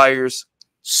expires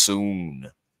soon.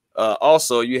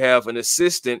 Also, you have an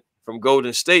assistant from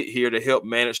Golden State here to help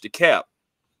manage the cap.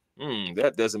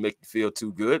 That doesn't make you feel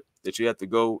too good that you have to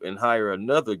go and hire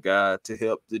another guy to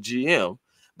help the GM.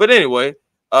 But anyway,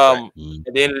 at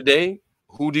the end of the day,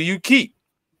 who do you keep?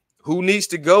 Who needs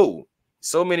to go?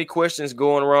 So many questions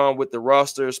going around with the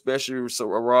roster, especially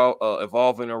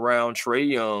evolving around Trey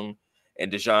Young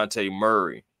and DeJounte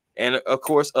Murray. And, of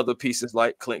course, other pieces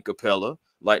like Clint Capella,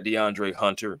 like DeAndre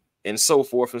Hunter, and so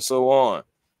forth and so on.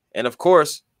 And, of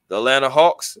course, the Atlanta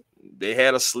Hawks, they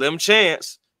had a slim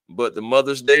chance, but the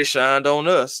Mother's Day shined on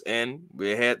us, and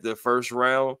we had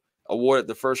awarded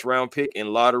the first round pick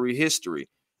in lottery history.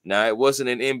 Now, it wasn't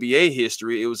in NBA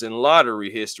history. It was in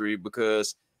lottery history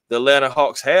because the Atlanta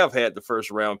Hawks have had the first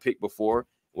round pick before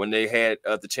when they had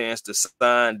the chance to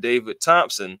sign David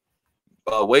Thompson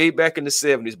way back in the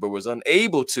 70s, but was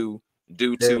unable to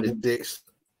due to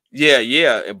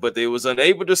but they was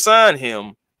unable to sign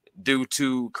him due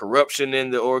to corruption in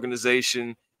the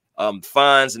organization,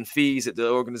 fines and fees that the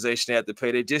organization had to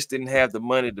pay. They just didn't have the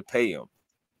money to pay him.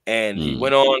 And he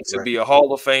went on to be a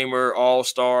Hall of Famer,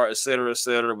 All-Star, et cetera,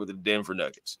 with the Denver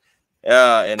Nuggets.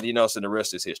 And so the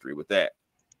rest is history with that.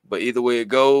 But either way it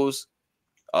goes,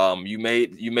 you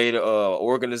made an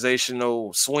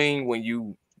organizational swing when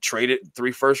you traded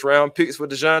 3 first-round picks for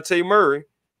DeJounte Murray.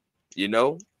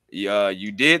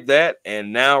 You did that,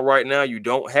 and right now you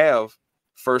don't have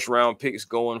first-round picks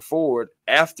going forward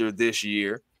after this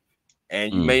year.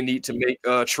 And you may need to make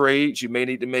trades. You may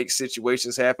need to make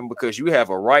situations happen because you have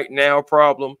a right now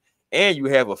problem and you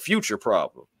have a future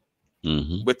problem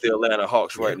with the Atlanta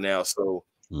Hawks right now. So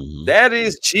that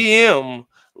is GM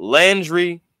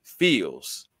Landry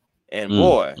Fields. And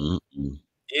boy,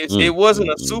 it wasn't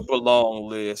a super long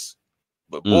list,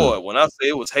 but boy, when I say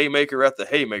it was haymaker after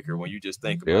haymaker, when you just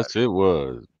think about it. Yes, it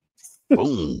was.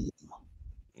 Boom.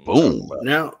 Boom.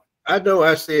 Now, I know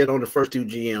I said on the first 2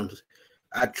 GMs,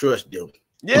 I trust them.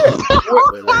 Yeah.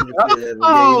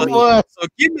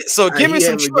 So give me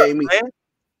some trust, man.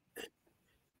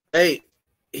 Hey,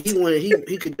 he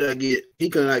could not get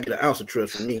an ounce of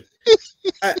trust from me.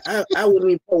 I wouldn't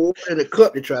even pour water in a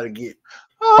cup to try to get.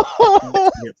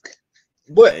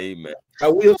 But amen. I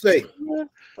will say,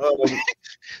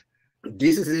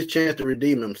 this is his chance to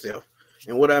redeem himself.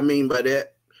 And what I mean by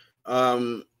that,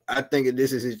 I think that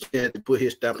this is his chance to put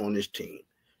his stamp on this team.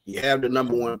 You have the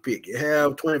number 1 pick. You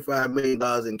have $25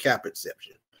 million in cap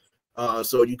exception.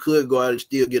 So you could go out and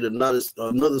still get another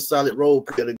solid role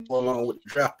player to go along with the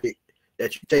draft pick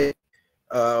that you take.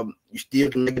 You still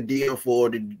can make a deal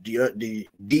for the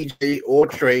DJ or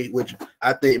Trey, which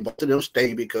I think both of them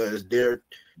stay because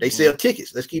they sell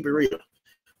tickets. Let's keep it real.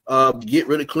 Get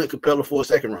rid of Clint Capella for a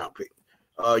 2nd-round pick.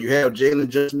 You have Jalen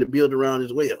Johnson to build around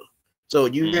as well. So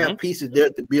you have pieces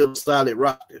there to build a solid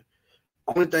roster.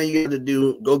 Only thing you have to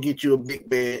do, go get you a big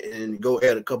man and go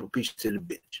add a couple pieces to the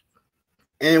bench.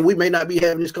 And we may not be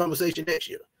having this conversation next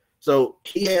year. So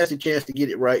he has a chance to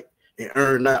get it right and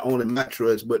earn not only my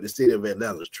trust, but the city of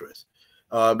Atlanta's trust.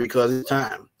 Because it's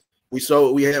time. We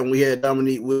had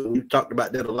Dominique. We talked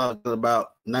about that a lot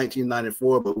about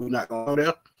 1994, but we're not going to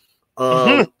go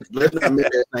there. Let's not make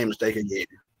that same mistake again.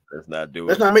 Let's not do it.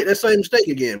 Let's not make that same mistake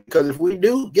again. Because if we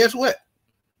do, guess what?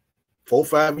 4 or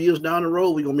 5 years down the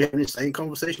road, we're going to be having the same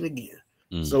conversation again.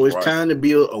 So it's time to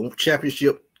build a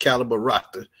championship caliber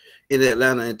roster in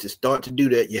Atlanta. And to start to do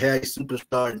that, you have your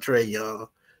superstar in Trey Young.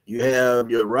 You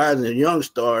have your rising young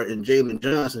star in Jalen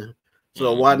Johnson.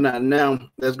 So why not now?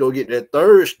 Let's go get that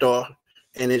 3rd star.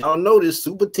 And as y'all notice,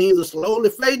 super teams are slowly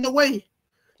fading away.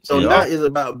 So now it's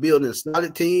about building a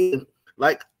solid team.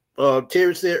 Like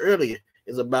Terry said earlier,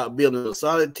 it's about building a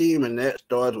solid team, and that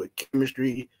starts with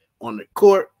chemistry on the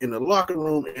court, in the locker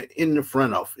room, and in the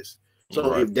front office.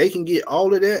 So if they can get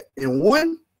all of that in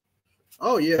one,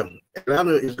 Oh yeah,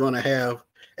 Atlanta is going to have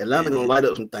Atlanta going to light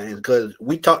up some things because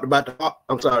we talked about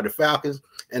the Falcons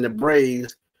and the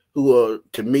Braves, who are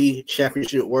to me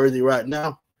championship worthy right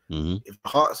now. If the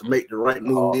Hawks make the right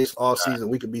move this offseason,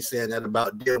 we could be saying that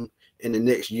about them in the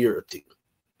next year or two.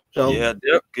 So yeah,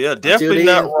 definitely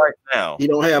not right now. You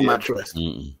don't have my trust.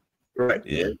 Right.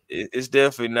 Yeah, it's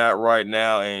definitely not right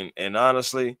now. And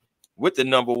honestly, with the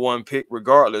number one pick,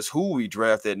 regardless who we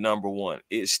draft at number one,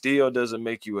 it still doesn't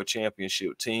make you a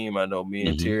championship team. I know me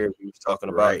and Terry, we was talking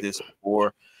about this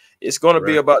before. It's going to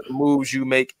be about the moves you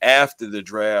make after the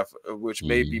draft, which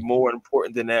may be more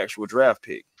important than the actual draft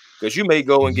pick. Because you may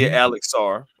go and get Alex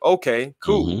Sarr. Okay,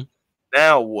 cool.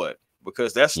 Now what?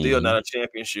 Because that's still not a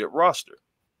championship roster.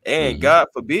 And God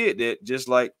forbid that, just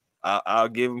like I'll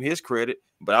give him his credit,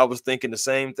 but I was thinking the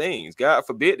same things. God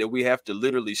forbid that we have to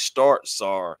literally start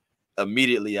Sarr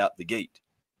immediately out the gate,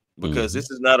 because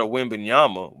this is not a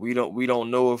Wembanyama. We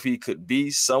don't know if he could be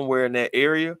somewhere in that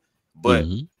area, but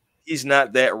he's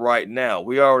not that right now.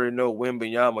 We already know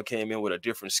Wembanyama came in with a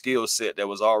different skill set that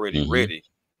was already ready.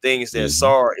 Things that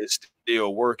Sarr is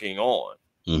still working on.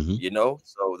 You know,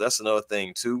 so that's another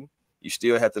thing too. You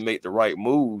still have to make the right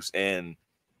moves, and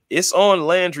it's on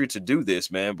Landry to do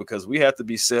this, man, because we have to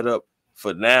be set up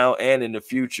for now and in the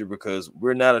future, because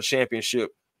we're not a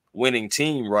championship winning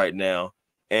team right now,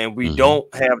 and we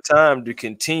don't have time to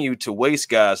continue to waste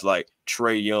guys like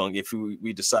Trae Young if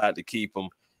we decide to keep him,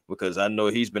 because I know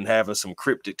he's been having some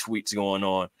cryptic tweets going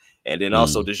on, and then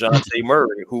also DeJounte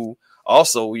Murray, who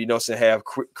also, you know, have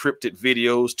cryptic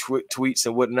videos, tweets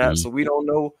and whatnot. So we don't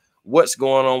know what's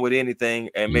going on with anything,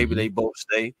 and maybe they both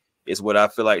stay. Is what I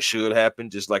feel like should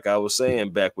happen. Just like I was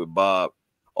saying back with Bob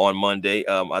on Monday,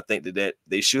 I think that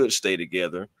they should stay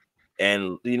together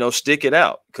and, you know, stick it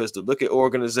out, because to look at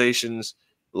organizations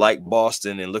like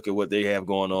Boston and look at what they have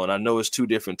going on, I know it's two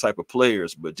different type of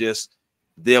players, but just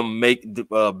them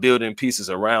building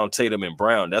pieces around Tatum and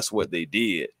Brown, that's what they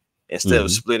did. Instead of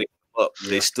splitting them up,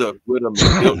 they stuck with them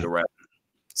and built around them.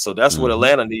 So that's what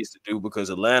Atlanta needs to do,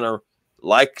 because Atlanta,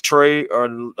 like Trae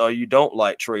or you don't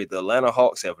like Trae, the Atlanta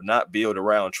Hawks have not built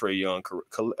around Trae Young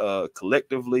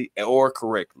collectively or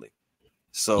correctly.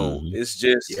 So it's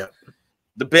just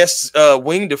the best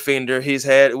wing defender he's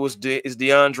had is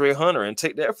DeAndre Hunter, and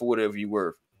take that for whatever you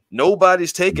worth.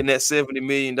 Nobody's taking that $70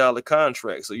 million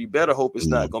contract, so you better hope it's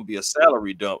not going to be a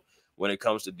salary dump when it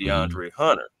comes to DeAndre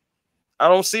Hunter. I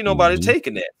don't see nobody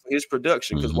taking that for his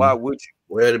production, because why would you?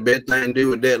 Well, the best thing to do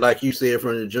with that, like you said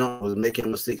from the jump, was make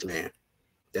him a 6-man.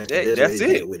 That's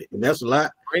it. With it. And that's a lot.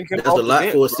 That's a lot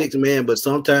for a 6-man, but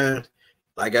sometimes,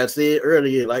 like I said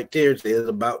earlier, like Terry said, it's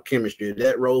about chemistry. If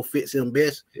that role fits him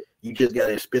best, you just got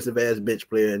an expensive ass bench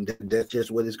player, and that's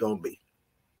just what it's gonna be.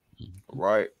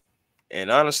 Right.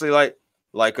 And honestly, like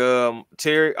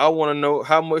Terry, I want to know,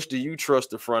 how much do you trust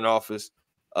the front office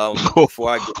before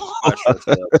I get my trust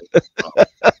level?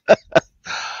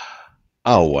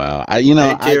 Oh wow! Hey,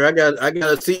 Terry, I got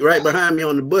a seat right behind me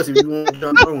on the bus if you want to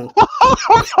jump on.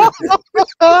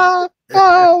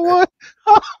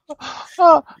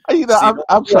 You know,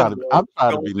 I'm trying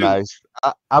to be nice.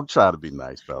 I'm trying to be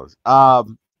nice, fellas.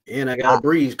 And I got a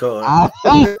breeze card.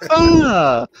 We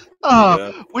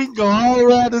can go all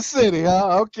around the city,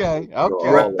 huh? Okay.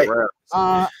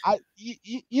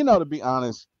 You know, to be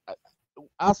honest,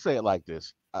 I'll say it like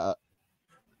this: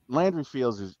 Landry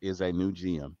Fields is a new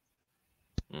GM.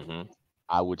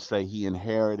 I would say he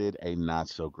inherited a not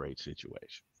so great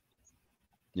situation.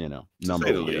 You know,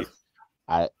 number one.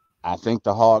 I think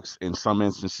the Hawks in some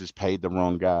instances paid the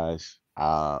wrong guys.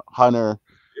 Hunter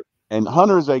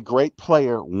is a great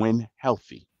player when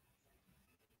healthy,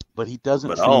 but he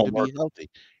doesn't seem to be healthy.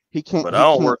 He can't. But I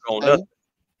don't work on that.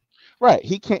 Right.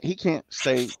 He can't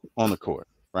stay on the court.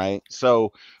 Right.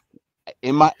 So,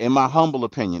 in my humble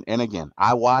opinion, and again,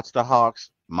 I watch the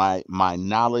Hawks. My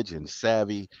knowledge and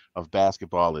savvy of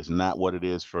basketball is not what it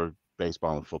is for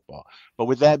baseball and football. But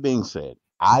with that being said,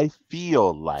 I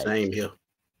feel like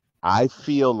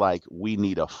we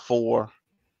need a 4,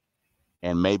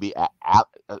 and maybe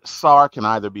Sarr can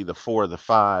either be the 4 or the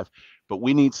 5, but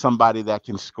we need somebody that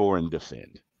can score and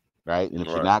defend, right? And if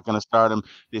you're not going to start him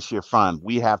this year, fine.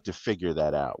 We have to figure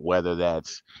that out, whether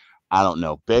that's, I don't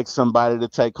know, beg somebody to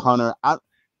take Hunter.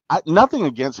 Nothing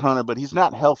against Hunter, but he's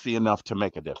not healthy enough to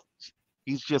make a difference.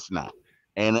 He's just not.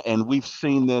 And we've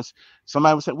seen this.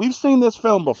 Somebody would say, we've seen this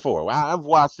film before. I've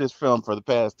watched this film for the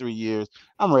past 3 years.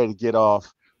 I'm ready to get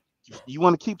off. You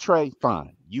want to keep Trae?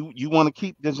 Fine. You want to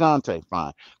keep DeJounte?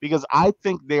 Fine. Because I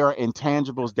think there are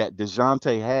intangibles that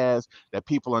DeJounte has that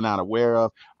people are not aware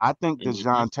of. I think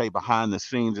DeJounte behind the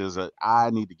scenes I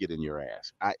need to get in your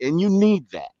ass. And you need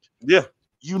that. Yeah.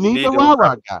 You need the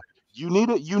rah-rah guy. You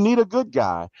need a good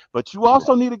guy, but you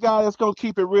also need a guy that's gonna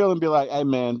keep it real and be like, "Hey,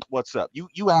 man, what's up?" You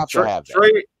have to have that.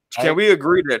 Trey, can we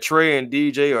agree that Trey and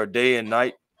DJ are day and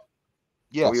night?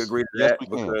 Yes. Can we agree to yes, that? we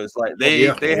Because can. like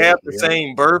they have the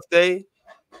same birthday.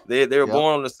 They were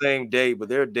born on the same day, but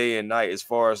they're day and night as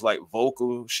far as like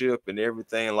vocalship and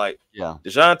everything. Like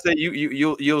DeJounte,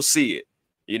 you'll see it.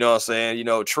 You know what I'm saying? You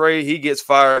know, Trey, he gets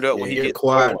fired up when he gets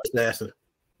quiet assassin.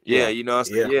 Yeah, you know what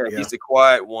I'm saying? Yeah, he's the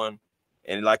quiet one.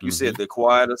 And like you said, the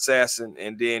quiet assassin.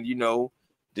 And then, you know,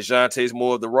 DeJounte's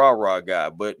more of the rah-rah guy,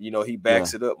 but you know, he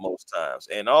backs it up most times.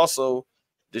 And also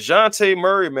DeJounte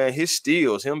Murray, man, his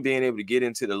steals, him being able to get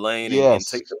into the lane and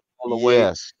take the ball away.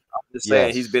 I'm just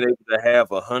saying he's been able to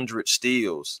have 100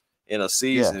 steals in a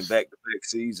season, back-to-back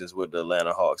seasons with the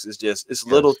Atlanta Hawks. It's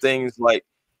little things like,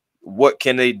 what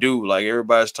can they do? Like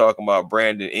everybody's talking about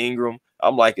Brandon Ingram.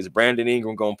 I'm like, is Brandon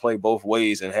Ingram going to play both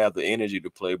ways and have the energy to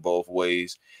play both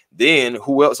ways? Then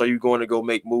who else are you going to go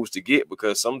make moves to get?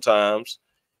 Because sometimes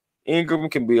Ingram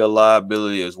can be a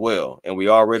liability as well. And we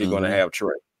already going to have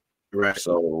Trey. Right.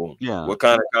 So what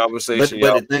kind of conversation?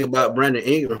 But the thing about Brandon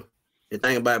Ingram, the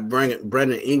thing about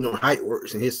Brandon Ingram height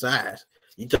works and his size.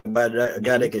 You talk about a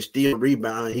guy that can still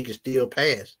rebound, he can still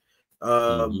pass.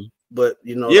 But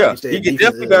you know, like you said, he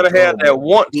definitely got to have that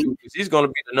want to, because he's going to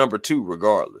be the number 2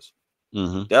 regardless.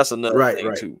 That's another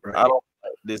thing too. I don't.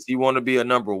 Does he want to be a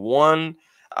number 1?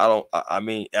 I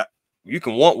mean, you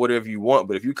can want whatever you want,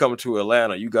 but if you come to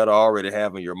Atlanta, you got to already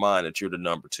have in your mind that you're the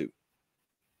number 2.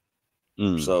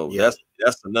 So that's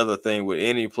another thing with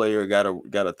any player got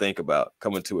to think about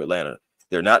coming to Atlanta.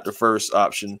 They're not the first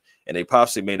option, and they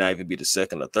possibly may not even be the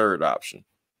second or third option.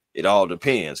 It all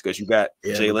depends, because you got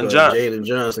Jalen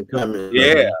Johnson coming.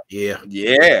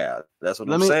 Yeah. That's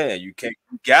what I'm saying. You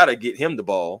gotta get him the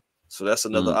ball. So that's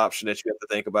another option that you have to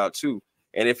think about too.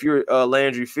 And if you're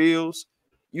Landry Fields,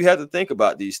 you have to think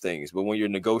about these things. But when you're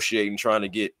negotiating, trying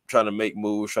to make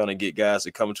moves, trying to get guys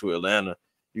to come to Atlanta,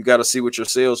 you got to see what your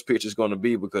sales pitch is going to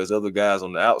be, because other guys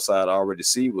on the outside already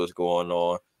see what's going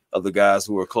on. Other guys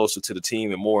who are closer to the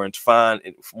team and more fine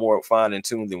in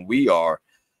tune than we are.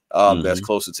 That's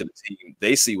closer to the team.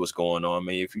 They see what's going on. I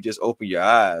mean, if you just open your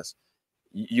eyes,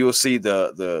 you'll see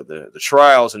the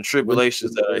trials and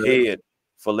tribulations that are ahead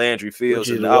for Landry Fields.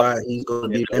 Which is why he's going to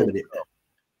be limited.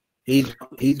 He's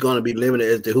going to be limited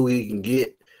as to who he can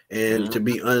get. And to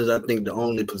be honest, I think the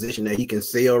only position that he can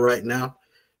sell right now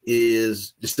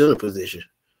is the center position.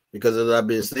 Because as I've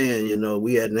been saying, you know,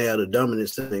 we hadn't had a dominant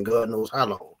center in God knows how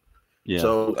long.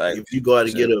 So if you go out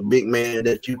and get a big man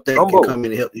that you think can come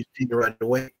in and help you team right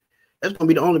away, that's going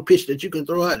to be the only pitch that you can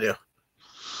throw out there.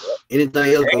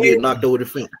 Anything else going to get knocked over the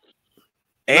fence.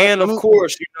 And of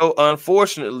course, you know,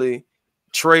 unfortunately,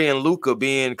 Trey and Luka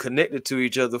being connected to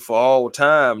each other for all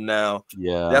time now.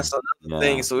 That's another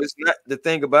thing. So it's not, the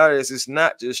thing about it is, it's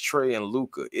not just Trey and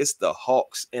Luka. It's the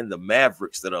Hawks and the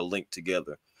Mavericks that are linked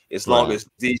together, as long as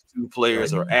these two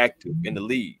players are active in the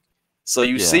league. So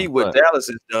you see what Dallas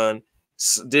has done,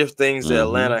 different things that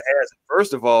Atlanta has.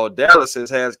 First of all, Dallas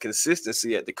has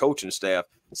consistency at the coaching staff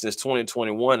since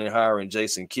 2021 in hiring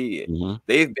Jason Kidd.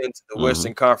 They've been to the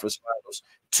Western Conference Finals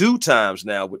 2 times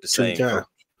now with the same coach.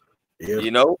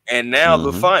 You know, and now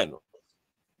the final.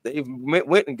 They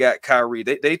went and got Kyrie.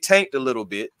 They tanked a little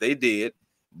bit. They did,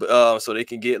 but so they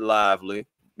can get lively.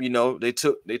 You know, they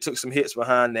took some hits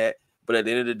behind that, but at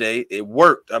the end of the day, it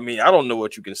worked. I mean, I don't know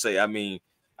what you can say. I mean,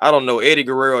 I don't know. Eddie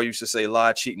Guerrero used to say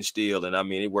lie, cheat, and steal, and I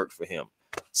mean, it worked for him.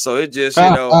 So it just, you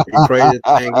know, the crazy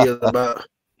thing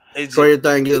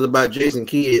is about Jason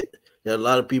Kidd that a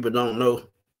lot of people don't know,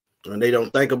 and they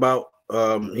don't think about.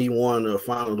 He won the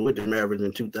finals with the Mavericks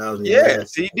in 2000.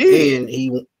 Yes, he did. And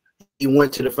he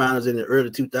went to the finals in the early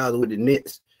 2000s with the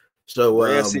Nets. So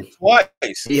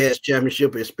twice. He has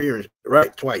championship experience,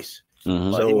 right? Twice.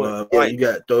 So you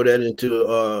got to throw that into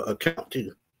account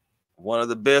too. One of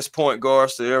the best point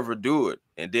guards to ever do it.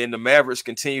 And then the Mavericks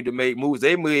continue to make moves.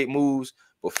 They made moves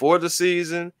before the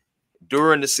season,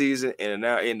 during the season, and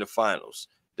now in the finals.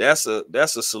 That's a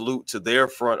salute to their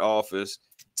front office,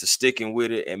 to sticking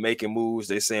with it and making moves.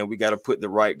 They're saying we got to put the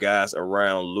right guys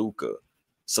around Luka.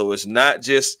 So it's not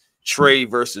just Trey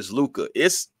versus Luka.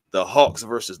 It's the Hawks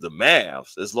versus the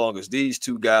Mavs, as long as these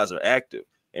two guys are active.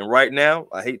 And right now,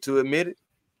 I hate to admit it,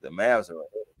 the Mavs are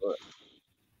ahead.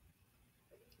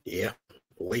 Yeah,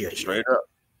 straight up.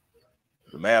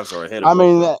 The Mavs are ahead of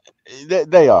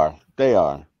they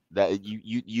are. That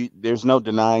you there's no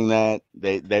denying that.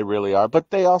 They really are,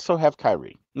 but they also have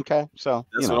Kyrie. Okay, so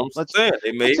that's what I'm saying.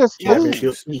 They made let's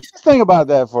think about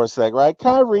that for a sec, right?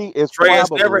 Kyrie is Trey has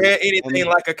never had anything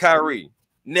like a Kyrie.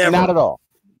 Never. Not at all.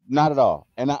 Not at all.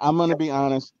 And I'm going to be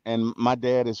honest. And my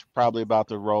dad is probably about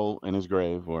to roll in his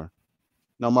grave, or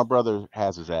no, my brother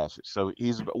has his ashes, so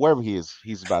he's wherever he is,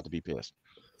 he's about to be pissed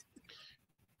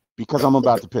because I'm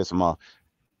about to piss him off.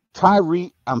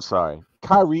 I'm sorry.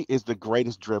 Kyrie is the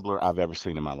greatest dribbler I've ever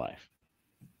seen in my life.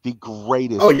 The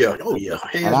greatest. Oh yeah,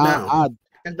 hands down.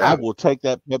 I will take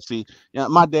that Pepsi. You know,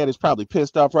 my dad is probably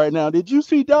pissed off right now. Did you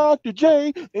see Dr.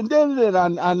 J? And then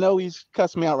I know he's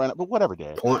cussing me out right now, but whatever,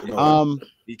 Dad.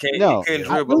 He can't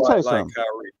dribble like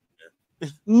Kyrie.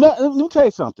 No, let me tell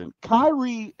you something.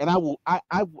 Kyrie, and I will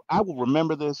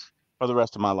remember this for the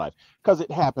rest of my life because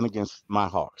it happened against my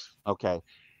Hawks. Okay,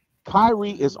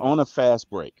 Kyrie is on a fast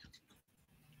break.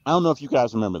 I don't know if you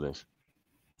guys remember this.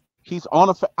 He's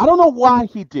on I don't know why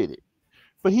he did it,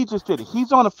 but he just did it.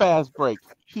 He's on a fast break.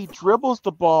 He dribbles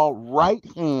the ball right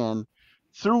hand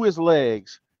through his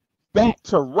legs, back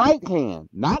to right hand,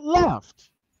 not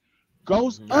left.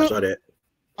 Goes up,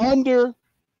 under,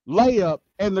 layup,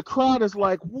 and the crowd is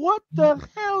like, what the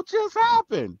hell just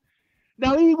happened?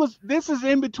 Now this is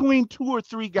in between 2 or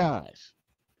 3 guys.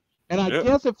 And I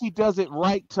guess if he does it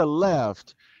right to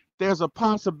left, there's a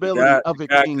possibility of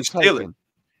it being taken.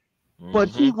 But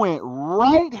he went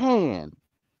right hand,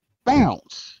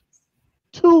 bounce,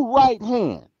 to right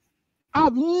hand.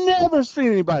 I've never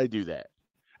seen anybody do that.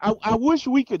 I wish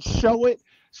we could show it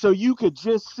so you could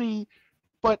just see.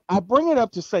 But I bring it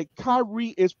up to say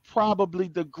Kyrie is probably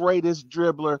the greatest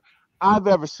dribbler I've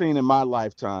ever seen in my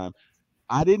lifetime.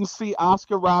 I didn't see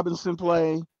Oscar Robinson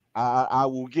play. I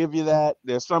will give you that.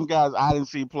 There's some guys I didn't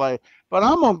see play. But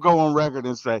I'm going to go on record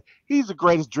and say he's the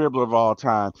greatest dribbler of all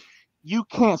time. You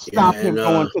can't stop him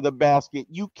going to the basket.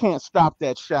 You can't stop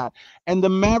that shot. And the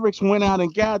Mavericks went out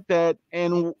and got that.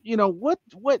 And what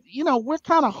we're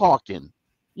kind of hawking.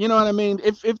 You know what I mean?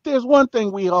 If there's one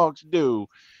thing we Hawks do,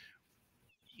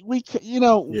 we could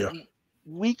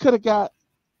have got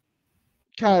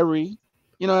Kyrie.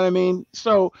 You know what I mean?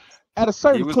 So at a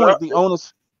certain point, the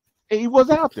onus, he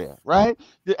was out there, right?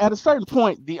 At a certain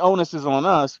point, the onus is on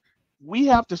us. We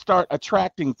have to start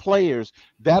attracting players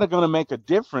that are going to make a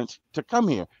difference to come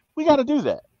here. We got to do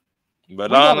that.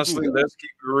 But honestly, let's keep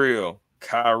it real.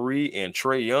 Kyrie and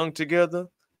Trae Young together,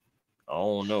 I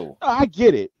don't know. I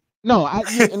get it. No, and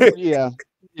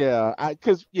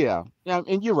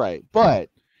you're right. But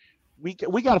we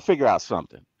got to figure out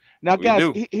something. Now,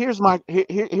 guys, here's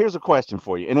a question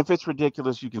for you. And if it's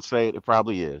ridiculous, you can say it. It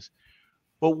probably is.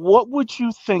 But what would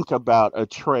you think about a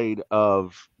trade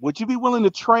of? Would you be willing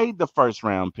to trade the first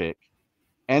round pick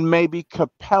and maybe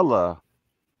Capella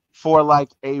for like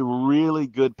a really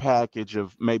good package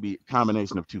of maybe a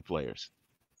combination of 2 players?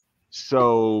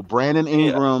 So Brandon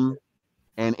Ingram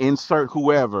and insert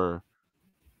whoever,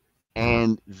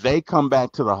 and they come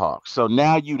back to the Hawks. So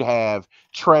now you'd have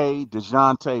Trae,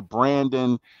 DeJounte,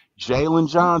 Brandon, Jalen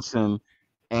Johnson,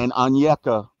 and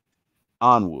Onyeka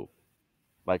Onwu.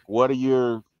 Like, what are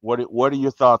your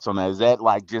thoughts on that? Is that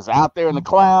like just out there in the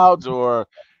clouds, or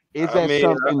is that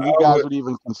something you guys would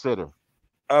even consider?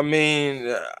 I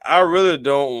mean, I really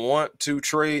don't want to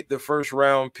trade the first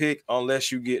round pick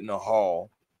unless you get in a haul.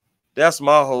 That's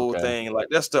my whole thing. Like,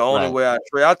 that's the only way I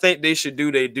trade. I think they should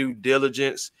do their due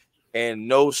diligence, and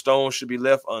no stone should be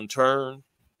left unturned.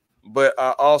 But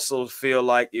I also feel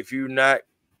like if you're not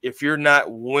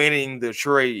winning the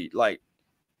trade, like,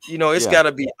 it's got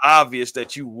to be obvious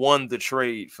that you won the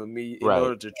trade for me in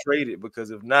order to trade it,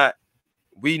 because if not,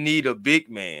 we need a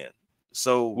big man.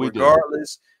 So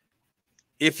regardless,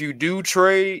 if you do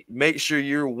trade, make sure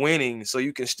you're winning so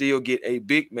you can still get a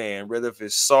big man, whether if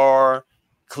it's Sarr,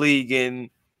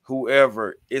 Clegan,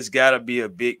 whoever. It's got to be a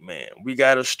big man. We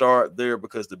got to start there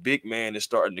because the big man is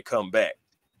starting to come back.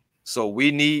 So we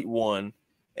need one,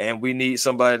 and we need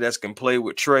somebody that can play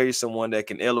with Trae, someone that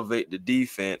can elevate the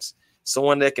defense,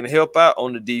 someone that can help out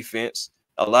on the defense.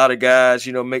 A lot of guys,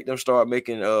 make them start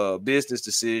making business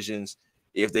decisions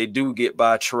if they do get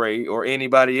by Trae or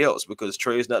anybody else, because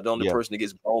Trae is not the only person that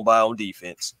gets blown by on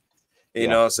defense. You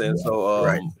know what I'm saying?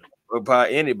 So by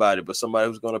anybody, but somebody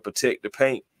who's going to protect the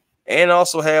paint, and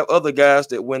also have other guys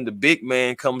that when the big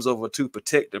man comes over to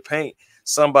protect the paint,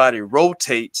 somebody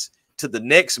rotates to the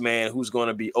next man who's going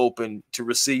to be open to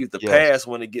receive the pass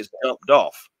when it gets dumped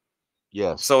off.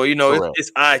 Yes. So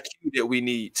it's IQ that we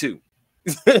need too.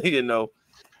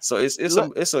 So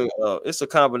it's a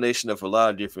combination of a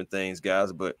lot of different things,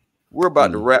 guys. But we're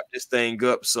about to wrap this thing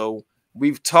up. So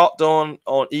we've talked on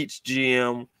each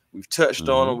GM. We've touched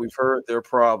on them. We've heard their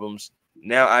problems.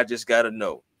 Now I just got to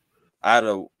know.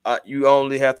 You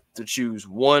only have to choose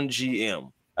one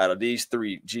GM out of these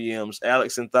 3 GMs: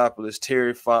 Alex Anthopoulos,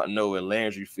 Terry Fontenot, and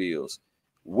Landry Fields.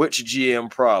 Which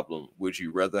GM problem would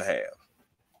you rather have?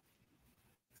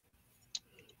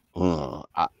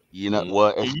 You know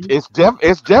what? It's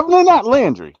definitely not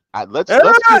Landry. Let's get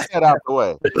that out the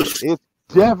way. It's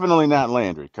definitely not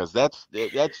Landry because that's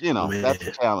that's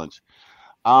a challenge.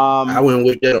 I wouldn't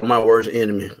wish that on my worst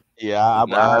enemy. Yeah, I'm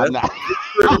not.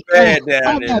 Pretty bad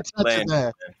down there.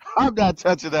 I'm not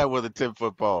touching that with a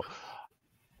 10-foot pole.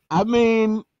 I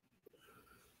mean,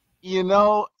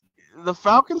 the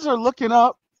Falcons are looking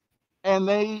up, and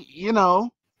they,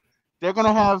 they're going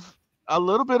to have a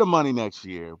little bit of money next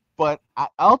year. But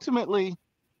ultimately,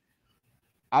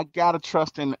 I got to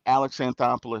trust in Alex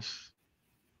Anthopoulos.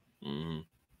 Mm-hmm.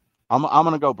 I'm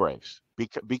going to go Braves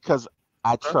because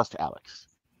I trust Alex.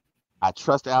 I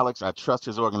trust Alex. I trust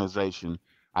his organization.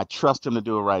 I trust him to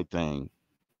do the right thing.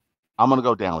 I'm going to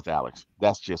go down with Alex.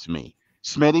 That's just me.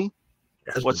 Smitty,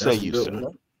 what say you, sir?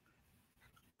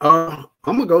 I'm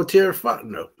going to go Terry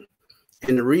Fontenot.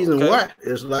 And the reason why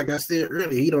is, like I said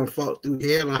earlier, he done fought through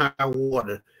hell and high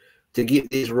water to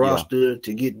get this roster,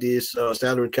 to get this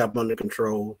salary cap under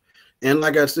control. And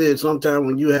like I said, sometimes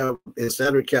when you have a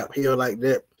salary cap hell like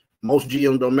that, most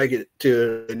GMs don't make it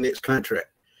to the next contract.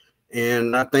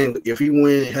 And I think if he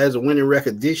has a winning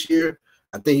record this year,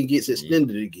 I think he gets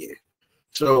extended again.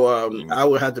 So I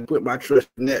would have to put my trust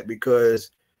in that,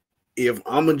 because if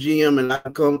I'm a GM and I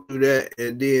come through that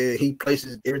and then he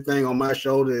places everything on my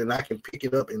shoulder and I can pick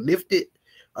it up and lift it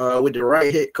with the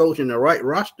right head coach and the right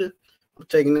roster, I'm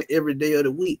taking it every day of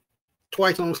the week,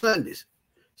 twice on Sundays.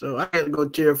 So I had to go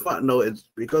Terry Fontenot. It's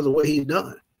because of what he's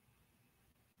done.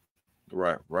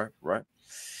 Right.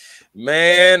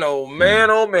 Man, oh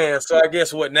man. So I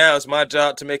guess what now? It's my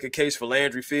job to make a case for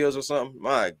Landry Fields or something?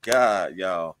 My God,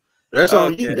 y'all. That's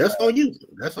on you. That's on you.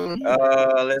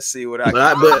 Let's see what I can.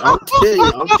 But I'm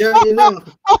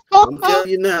telling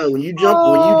you now. When you jump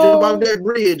off that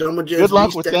bridge, I'm gonna just good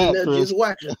luck with that, there just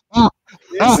watching.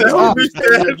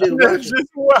 Just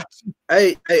watching.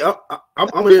 Hey, I'm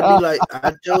gonna be like,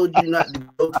 I told you not to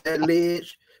go to that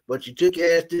ledge, but you took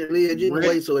your ass to the ledge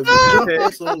anyway. So if you jump,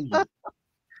 that's on you.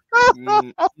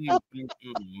 Man,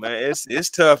 it's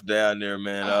tough down there,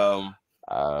 man.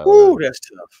 That's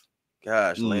tough.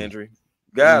 Gosh, Landry.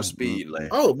 Godspeed,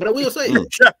 Landry. Oh, but I will say,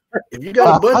 if you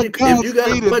got a budget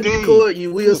cord,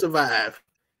 you will survive.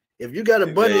 If you got a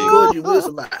budget cord, you will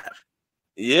survive.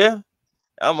 Yeah,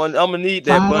 I'm gonna need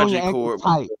that budget cord.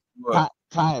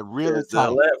 Tie it really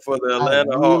tight for the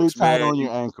Atlanta Hawks, man. On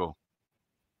your ankle,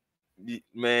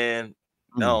 man.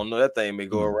 I don't know. That thing may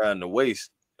go around the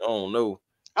waist. I don't know.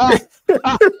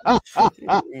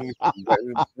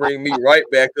 Bring me right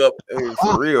back up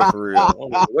for real.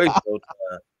 Waste no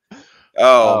time.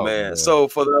 Oh man. So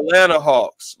for the Atlanta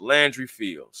Hawks, Landry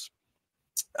Fields.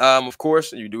 Of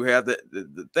course, you do have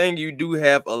the thing. You do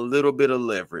have a little bit of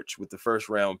leverage with the first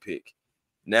round pick.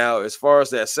 Now, as far as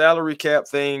that salary cap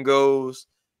thing goes,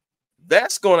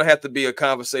 that's going to have to be a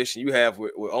conversation you have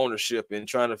with ownership and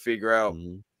trying to figure out: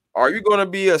 are you going to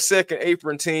be a second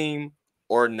apron team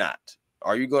or not?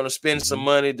 Are you going to spend some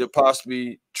money to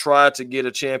possibly try to get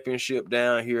a championship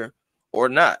down here or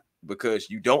not? Because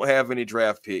you don't have any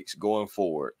draft picks going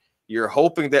forward. You're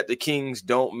hoping that the Kings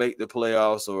don't make the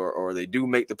playoffs or they do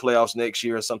make the playoffs next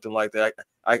year or something like that.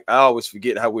 I always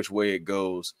forget which way it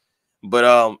goes.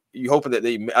 But you're hoping that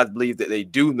I believe that they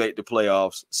do make the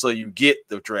playoffs so you get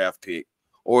the draft pick,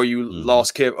 or you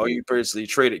lost Kevin, or you basically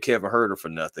traded Kevin Huerter for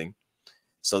nothing.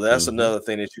 So that's another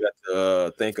thing that you have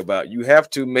to think about. You have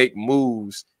to make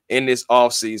moves in this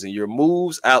offseason. Your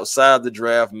moves outside the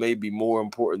draft may be more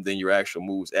important than your actual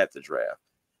moves at the draft.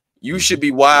 You should be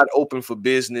wide open for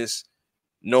business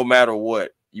no matter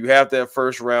what. You have that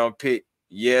first round pick.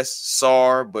 Yes,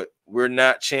 SAR, but we're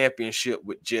not championship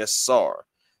with just SAR.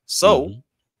 So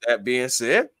that being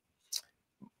said,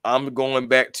 I'm going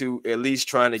back to at least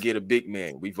trying to get a big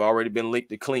man. We've already been linked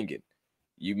to Klingon.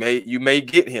 You may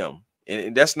get him.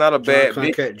 And that's not a bad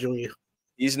Concat Jr.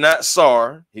 He's not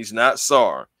SAR. He's not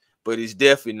SAR, but he's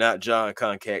definitely not John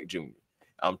Concat Jr.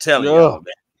 I'm telling y'all, man.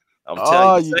 I'm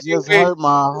telling you. You just hurt my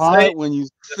heart when you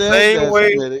said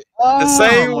that. The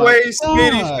same way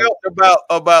Smitty felt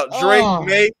about Drake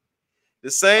May.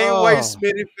 The same way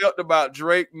Smitty felt about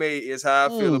Drake May is how I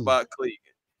feel about Cleveland.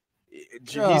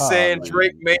 He's saying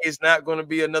Drake May is not going to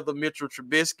be another Mitchell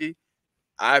Trubisky.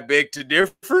 I beg to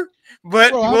differ,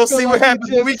 but we'll see what happens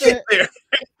when we get there.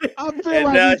 I feel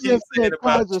like you just said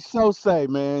Kaiser Sose,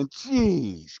 man.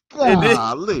 Jeez,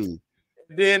 golly.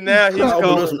 Then now he's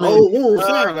calling some old wolves.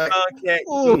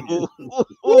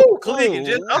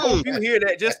 Cleveland, I hope you hear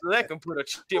that. Just let him put a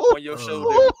chip on your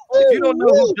shoulder. If you don't know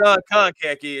who John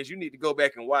Concac is, you need to go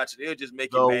back and watch it. It'll just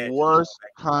make you mad. The worst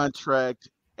contract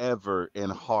ever in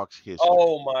Hawks history.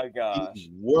 Oh my gosh,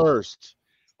 worst.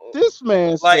 This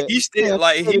man like said, he still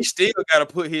got to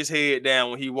put his head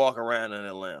down when he walk around in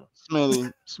Atlanta.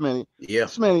 Smitty, yeah,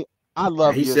 Smitty, I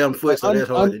love he's you. 7 foot, so that's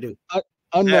hard to do.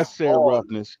 Unnecessary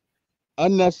roughness.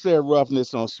 Unnecessary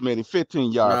roughness on Smitty.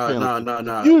 15-yard penalty.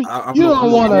 No. You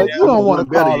don't want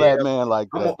to call that man like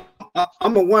that.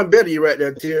 I'm a one better you right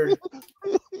there, Terry.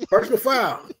 Personal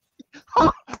foul.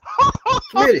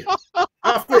 Smitty,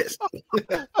 off fist.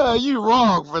 You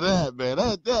wrong for that, man.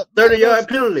 That 30-yard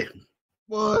penalty.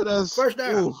 Boy, that's first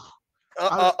down.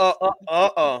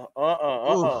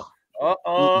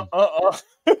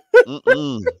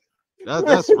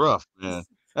 That's rough, man.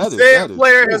 That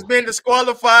player has been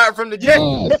disqualified from the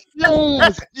game.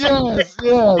 Yes.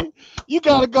 You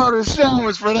gotta go to the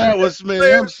showers for that one,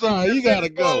 Smitty. I'm sorry, you gotta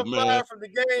go, man. From the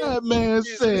game. That man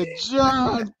said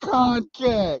John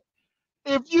Concac.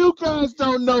 If you guys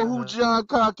don't know who John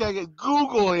Concac is,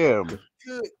 Google him.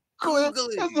 Google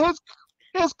him.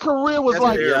 His career was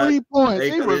 3 points.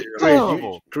 He was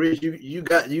terrible. Chris, you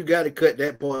got to cut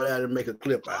that part out and make a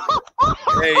clip out of it.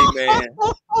 Hey, man.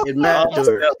 It's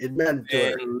mandatory. It's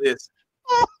mandatory.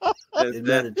 Listen,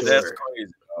 that's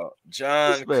crazy.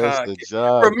 John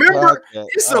Concac. Remember,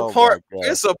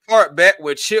 it's a part back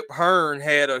where Chip Hearn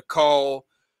had a call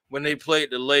when they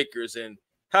played the Lakers, and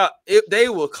they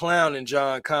were clowning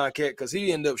John Concac because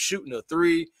he ended up shooting a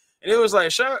three. And it was like,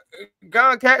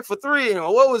 Concac for three. And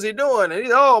what was he doing? And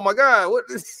oh my God, what?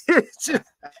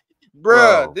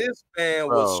 Bruh, this man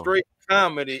was straight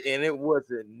comedy, and it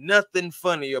wasn't nothing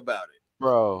funny about it.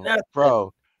 Bro.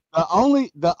 The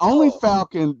only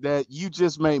Falcon that you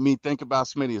just made me think about,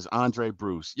 Smitty, is Andre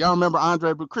Bruce. Y'all remember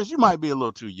Andre Bruce? Chris, you might be a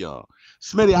little too young.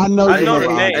 Smitty, I know you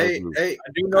remember Andre Bruce. I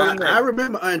do know the name. I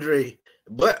remember Andre,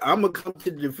 but I'm going to come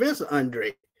to the defense of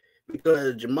Andre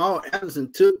because Jamal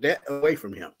Anderson took that away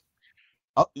from him.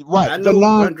 Right,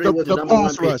 the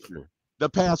pass rusher. The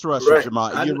pass rusher, right.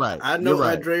 Jamal. You're right. I know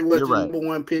Andre was the number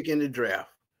 1 pick in the draft.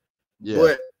 Yeah.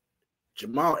 But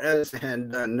Jamal Anderson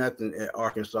hadn't done nothing at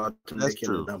Arkansas to make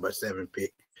him the number 7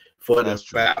 pick for the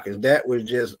Falcons. That was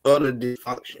just utter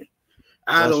dysfunction.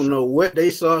 I don't know what they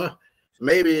saw.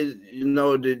 Maybe,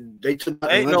 they took out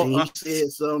the lunch and he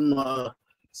said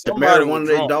somebody one of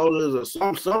their daughters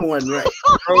or someone right.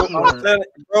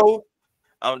 Bro,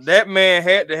 that man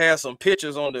had to have some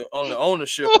pictures on the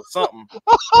ownership or something,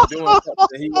 doing something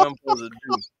that he wasn't supposed to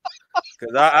do.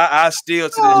 Because I still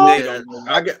to this day don't know.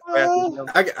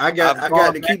 I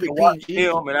got to keep it PG.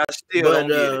 And I still don't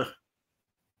get it.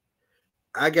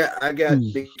 I got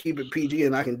to keep it PG,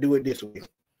 and I can do it this way.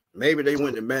 Maybe they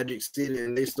went to Magic City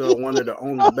and they saw one of the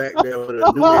owners back there with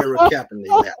a new era cap in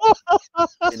their lap.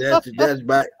 That's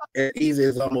about as easy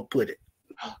as I'm gonna put it.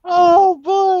 Oh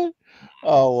boy!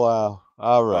 Oh wow!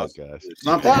 All right, guys.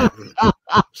 Something happened.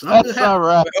 All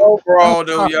right. But overall,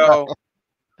 though, y'all.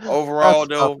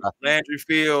 Landry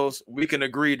Fields, we can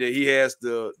agree that he has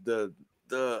the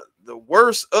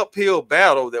worst uphill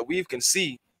battle that we can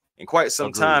see in quite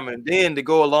some time. And then to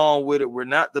go along with it, we're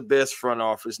not the best front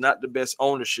office, not the best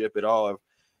ownership at all.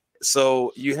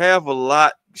 So you have a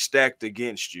lot stacked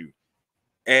against you.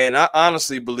 And I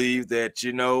honestly believe that,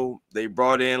 they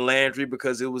brought in Landry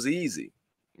because it was easy,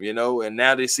 and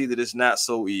now they see that it's not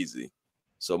so easy.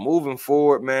 So moving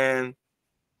forward, man,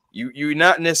 you're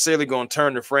not necessarily going to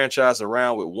turn the franchise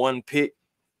around with 1 pick,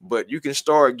 but you can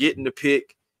start getting the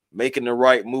pick, making the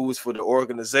right moves for the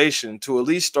organization to at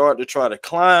least start to try to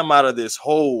climb out of this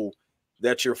hole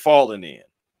that you're falling in.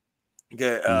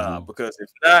 Okay, because if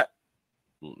not,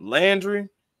 Landry,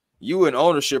 you and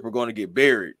ownership are going to get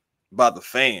buried by the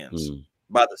fans,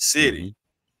 by the city,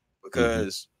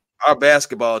 because our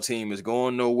basketball team is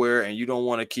going nowhere, and you don't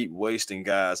want to keep wasting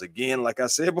guys. Again, like I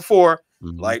said before,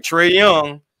 like Trae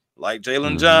Young, like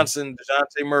Jalen Johnson,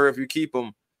 DeJounte Murray, if you keep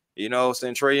them, saying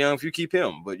Trae Young, if you keep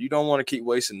him, but you don't want to keep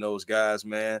wasting those guys,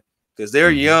 man, because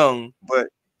they're young, but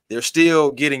they're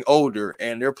still getting older,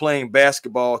 and they're playing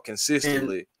basketball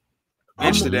consistently.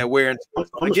 Eventually, that wear and I'm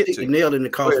gonna stick the nail in the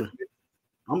coffin.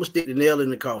 I'm gonna stick the nail in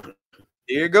the coffin.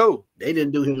 There you go. They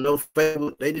didn't do him no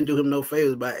favor. They didn't do him no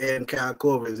favors by adding Kyle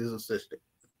Korver as his assistant.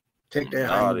 Take that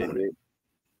how you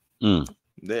want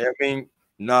it.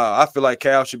 I feel like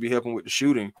Cal should be helping with the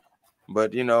shooting.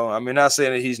 But, not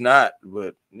saying that he's not,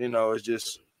 but, it's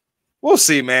just we'll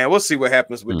see, man. We'll see what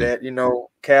happens with that.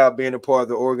 Cal being a part of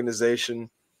the organization.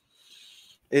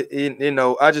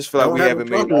 I just feel like we haven't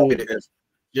made it.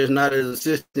 Just not as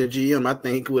assistant GM. I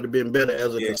think he would have been better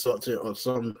as a consultant or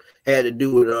something had to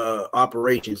do with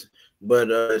operations.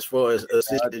 But as far as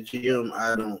assistant GM,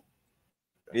 I don't.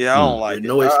 Yeah, I don't like it.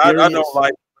 No experience. I don't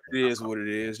like it is what it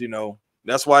is.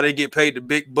 That's why they get paid the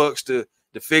big bucks to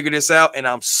figure this out. And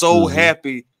I'm so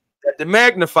happy that the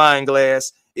magnifying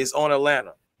glass is on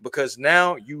Atlanta, because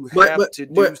now you have to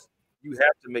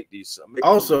make these.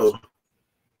 Also,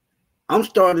 I'm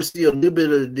starting to see a little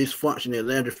bit of the dysfunction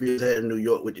Atlanta Fields had in New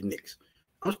York with the Knicks.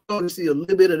 I'm starting to see a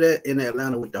little bit of that in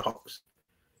Atlanta with the Hawks.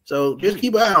 So just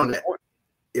keep an eye on that.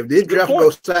 If this draft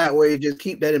goes sideways, just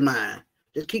keep that in mind.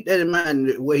 Just keep that in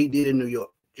mind, what he did in New York.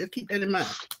 Just keep that in mind.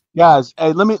 Guys,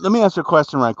 hey, let me ask you a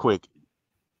question right quick.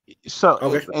 So,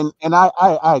 okay. and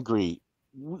I agree.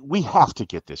 We have to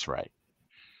get this right.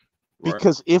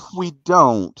 Because if we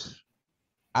don't,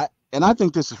 I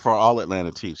think this is for all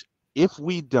Atlanta teams. If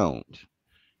we don't,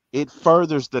 it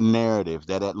furthers the narrative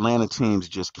that Atlanta teams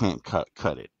just can't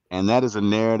cut it. And that is a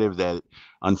narrative that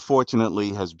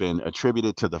unfortunately has been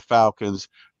attributed to the Falcons,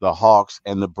 the Hawks,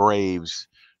 and the Braves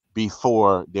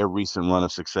before their recent run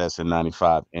of success in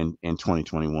 95 and in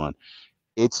 2021.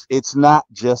 It's not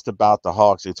just about the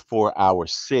Hawks, it's for our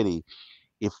city.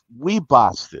 If we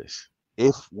botch this,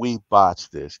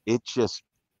 it just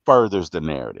furthers the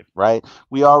narrative, right?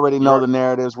 We already know the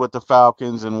narratives with the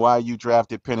Falcons and why you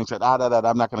drafted Penix. Said,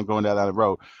 I'm not going to go down that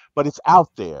road, but it's out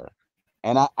there.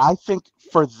 And I think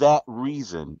for that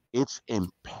reason, it's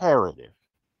imperative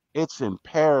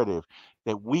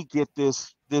that we get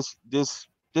this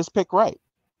pick right,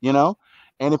 you know?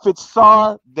 And if it's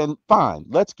Sarr, then fine,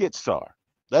 let's get Sarr.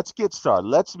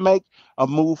 Let's make a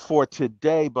move for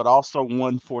today, but also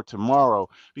one for tomorrow,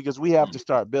 because we have to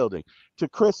start building. To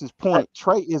Chris's point,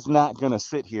 Trey is not going to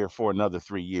sit here for another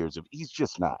 3 years. He's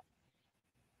just not.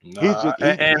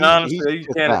 Honestly, you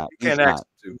can't ask him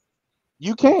to.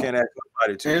 You can't ask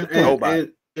nobody to.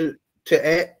 Nobody. And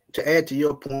to add to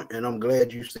your point, and I'm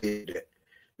glad you said that,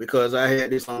 because I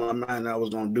had this on my mind. I was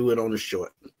going to do it on the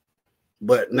short,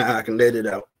 but now I can let it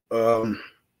out.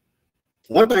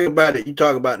 One thing about it, you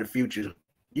talk about the future,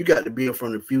 you got to be in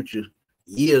from the future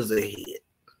years ahead.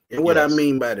 And what I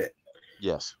mean by that,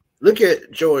 look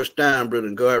at George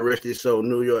Steinbrenner, God rest his soul,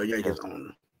 New York Yankees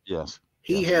owner.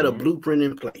 He had a blueprint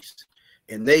in place,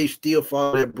 and they still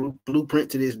follow that blueprint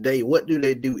to this day. What do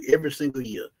they do every single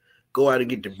year? Go out and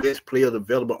get the best players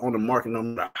available on the market, no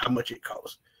matter how much it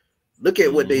costs. Look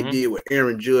at what they did with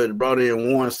Aaron Judge, brought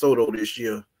in Juan Soto this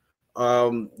year.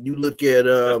 You look at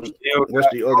what's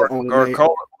the other owner name?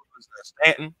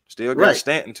 Stanton. Still got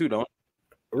Stanton too, don't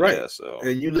you? Right. Yeah, so.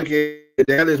 And you look at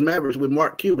Dallas Mavericks with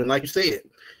Mark Cuban, like you said,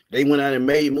 they went out and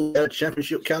moved out a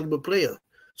championship caliber player.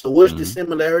 So what's the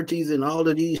similarities in all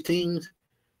of these teams?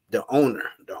 The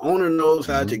owner knows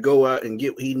how to go out and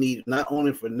get what he needs, not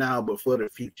only for now but for the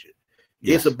future.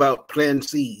 It's about plan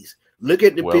C's. Look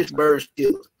at the Pittsburgh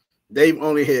Steelers. They've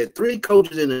only had 3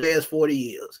 coaches in the last 40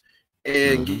 years.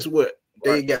 And guess what?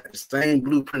 They got the same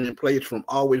blueprint in place from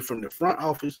always from the front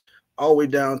office all the way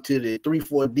down to the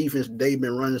 3-4 defense they've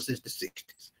been running since the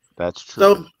 60s. That's true.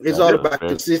 So it's all about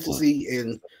consistency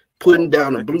and putting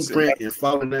down a blueprint and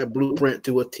following that blueprint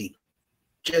to a T.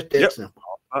 Just that simple.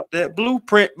 That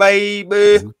blueprint,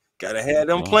 baby. Gotta have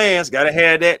them plans. Gotta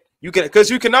have that. You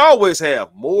can always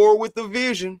have more with the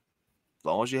vision, as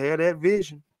long as you have that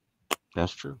vision.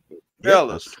 That's true.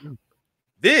 Fellas,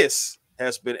 this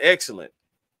has been excellent.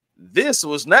 This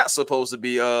was not supposed to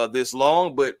be this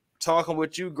long, but talking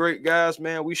with you great guys,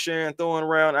 man, we sharing, throwing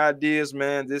around ideas,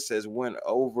 man. This has went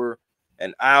over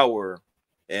an hour,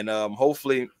 and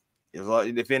hopefully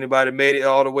if anybody made it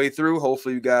all the way through,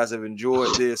 hopefully you guys have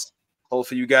enjoyed this.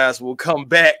 Hopefully you guys will come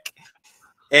back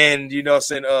and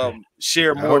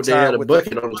share more time. They had a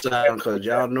bucket on the side, because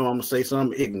y'all know I'm gonna say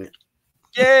something ignorant.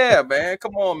 Yeah, man.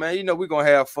 Come on, man. We're gonna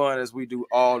have fun as we do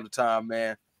all the time,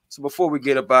 man. So before we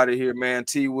get up out of here, man,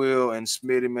 T Will and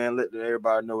Smitty, man, let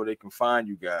everybody know where they can find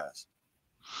you guys.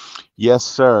 Yes,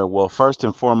 sir. Well, first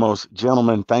and foremost,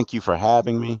 gentlemen, thank you for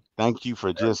having me. Thank you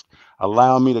for just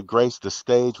allowing me to grace the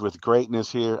stage with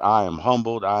greatness here. I am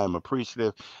humbled. I am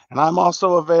appreciative. And I'm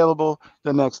also available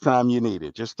the next time you need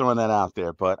it. Just throwing that out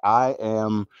there. But I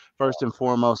am, first and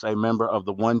foremost, a member of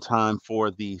the One Time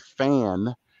for the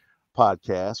Fan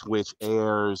podcast, which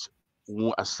airs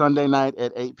a Sunday night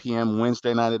at 8 p.m.,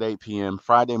 Wednesday night at 8 p.m.,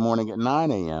 Friday morning at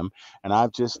 9 a.m. And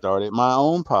I've just started my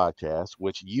own podcast,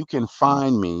 which you can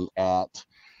find me at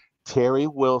Terry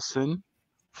Wilson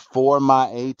for my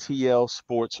ATL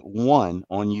Sports 1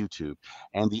 on YouTube.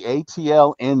 And the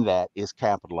ATL in that is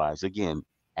capitalized. Again,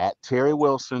 at Terry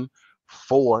Wilson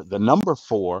for the number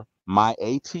 4, my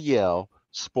ATL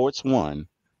Sports 1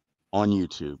 on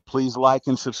YouTube. Please like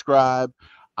and subscribe.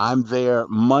 I'm there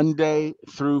Monday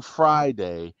through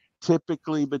Friday,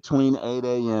 typically between 8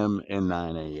 a.m. and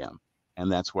 9 a.m.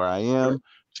 And that's where I am.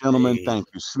 Gentlemen, thank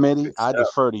you. Smitty, I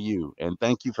defer to you. And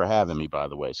thank you for having me, by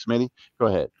the way. Smitty, go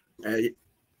ahead.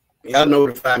 Y'all know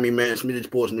to find me, man. Smitty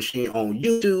Sports Machine on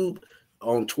YouTube,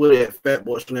 on Twitter at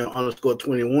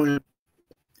fatboyslam_21.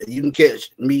 And you can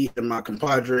catch me and my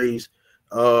compadres,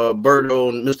 Berto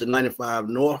and Mr. 95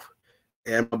 North,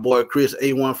 and my boy Chris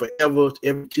A1 Forever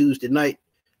every Tuesday night,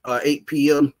 8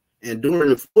 p.m. And during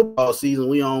the football season,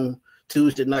 we on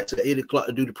Tuesday nights at 8 o'clock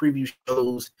to do the preview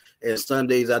shows, and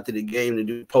Sundays after the game to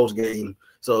do post game.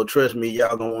 So trust me,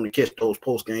 y'all gonna want to catch those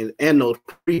post games and those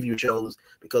preview shows,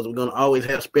 because we're gonna always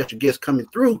have special guests coming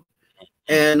through.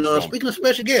 And speaking of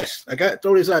special guests, I got to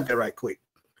throw this out there right quick.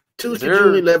 Tuesday,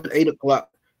 June 11th, 8 o'clock.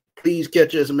 Please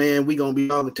catch us, man. We're gonna be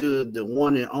talking to the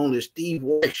one and only Steve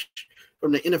Weish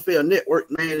from the NFL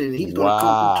Network, man, and he's gonna come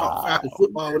through talk Falcons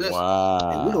football with us,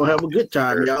 and we're gonna have a good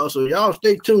time, y'all. So y'all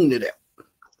stay tuned to that.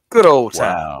 Good old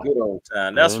time. Good old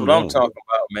time. That's what I'm talking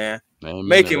about, man.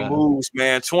 Making moves,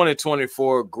 man.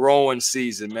 2024 growing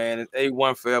season, man. It's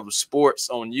A1 Forever Sports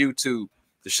on YouTube.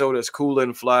 The show that's cooler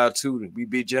and flyer too. We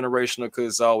be generational because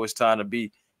it's always time to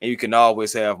be, and you can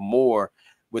always have more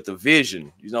with the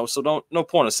vision, you know. So no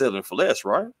point of settling for less,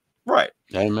 right? Right.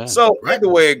 Amen. So the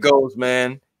way it goes,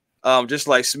 man. Just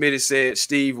like Smitty said,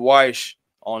 Steve Weish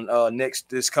on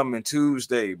this coming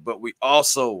Tuesday. But we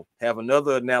also have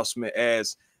another announcement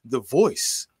as the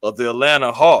voice of the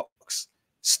Atlanta Hawks,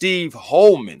 Steve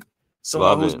Holman,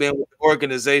 someone who's been with the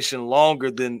organization longer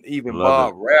than even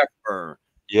Bob Rathburn.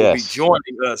 Will be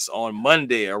joining us on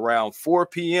Monday around 4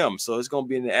 p.m. So it's going to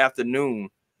be in the afternoon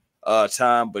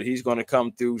time, but he's going to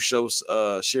come through,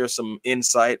 share some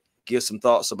insight, give some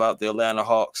thoughts about the Atlanta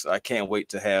Hawks. I can't wait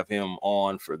to have him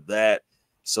on for that.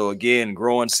 So again,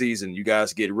 growing season, you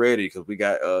guys get ready because we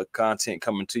got content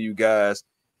coming to you guys.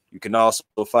 You can also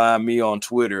find me on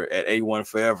Twitter at A1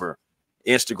 Forever,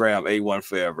 Instagram A1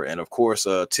 Forever, and of course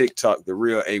TikTok, the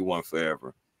real A1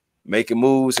 Forever. Making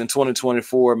moves in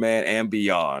 2024, man, and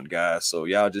beyond, guys. So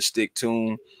y'all just stick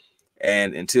tuned.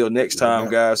 And until next time,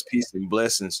 guys, peace and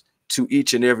blessings to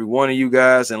each and every one of you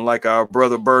guys. And like our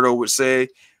brother Berto would say,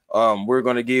 we're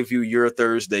going to give you your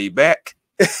Thursday back,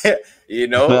 you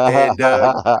know. And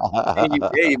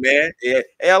hey, man, hey,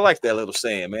 I like that little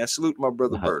saying, man. Salute my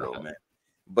brother Berto, man.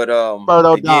 But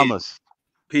Berto Damas.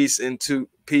 Peace and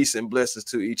blessings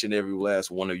to each and every last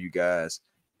one of you guys.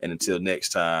 And until next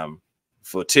time,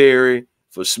 for Terry,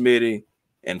 for Smitty,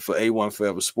 and for A1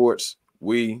 Forever Sports,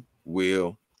 we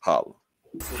will holla.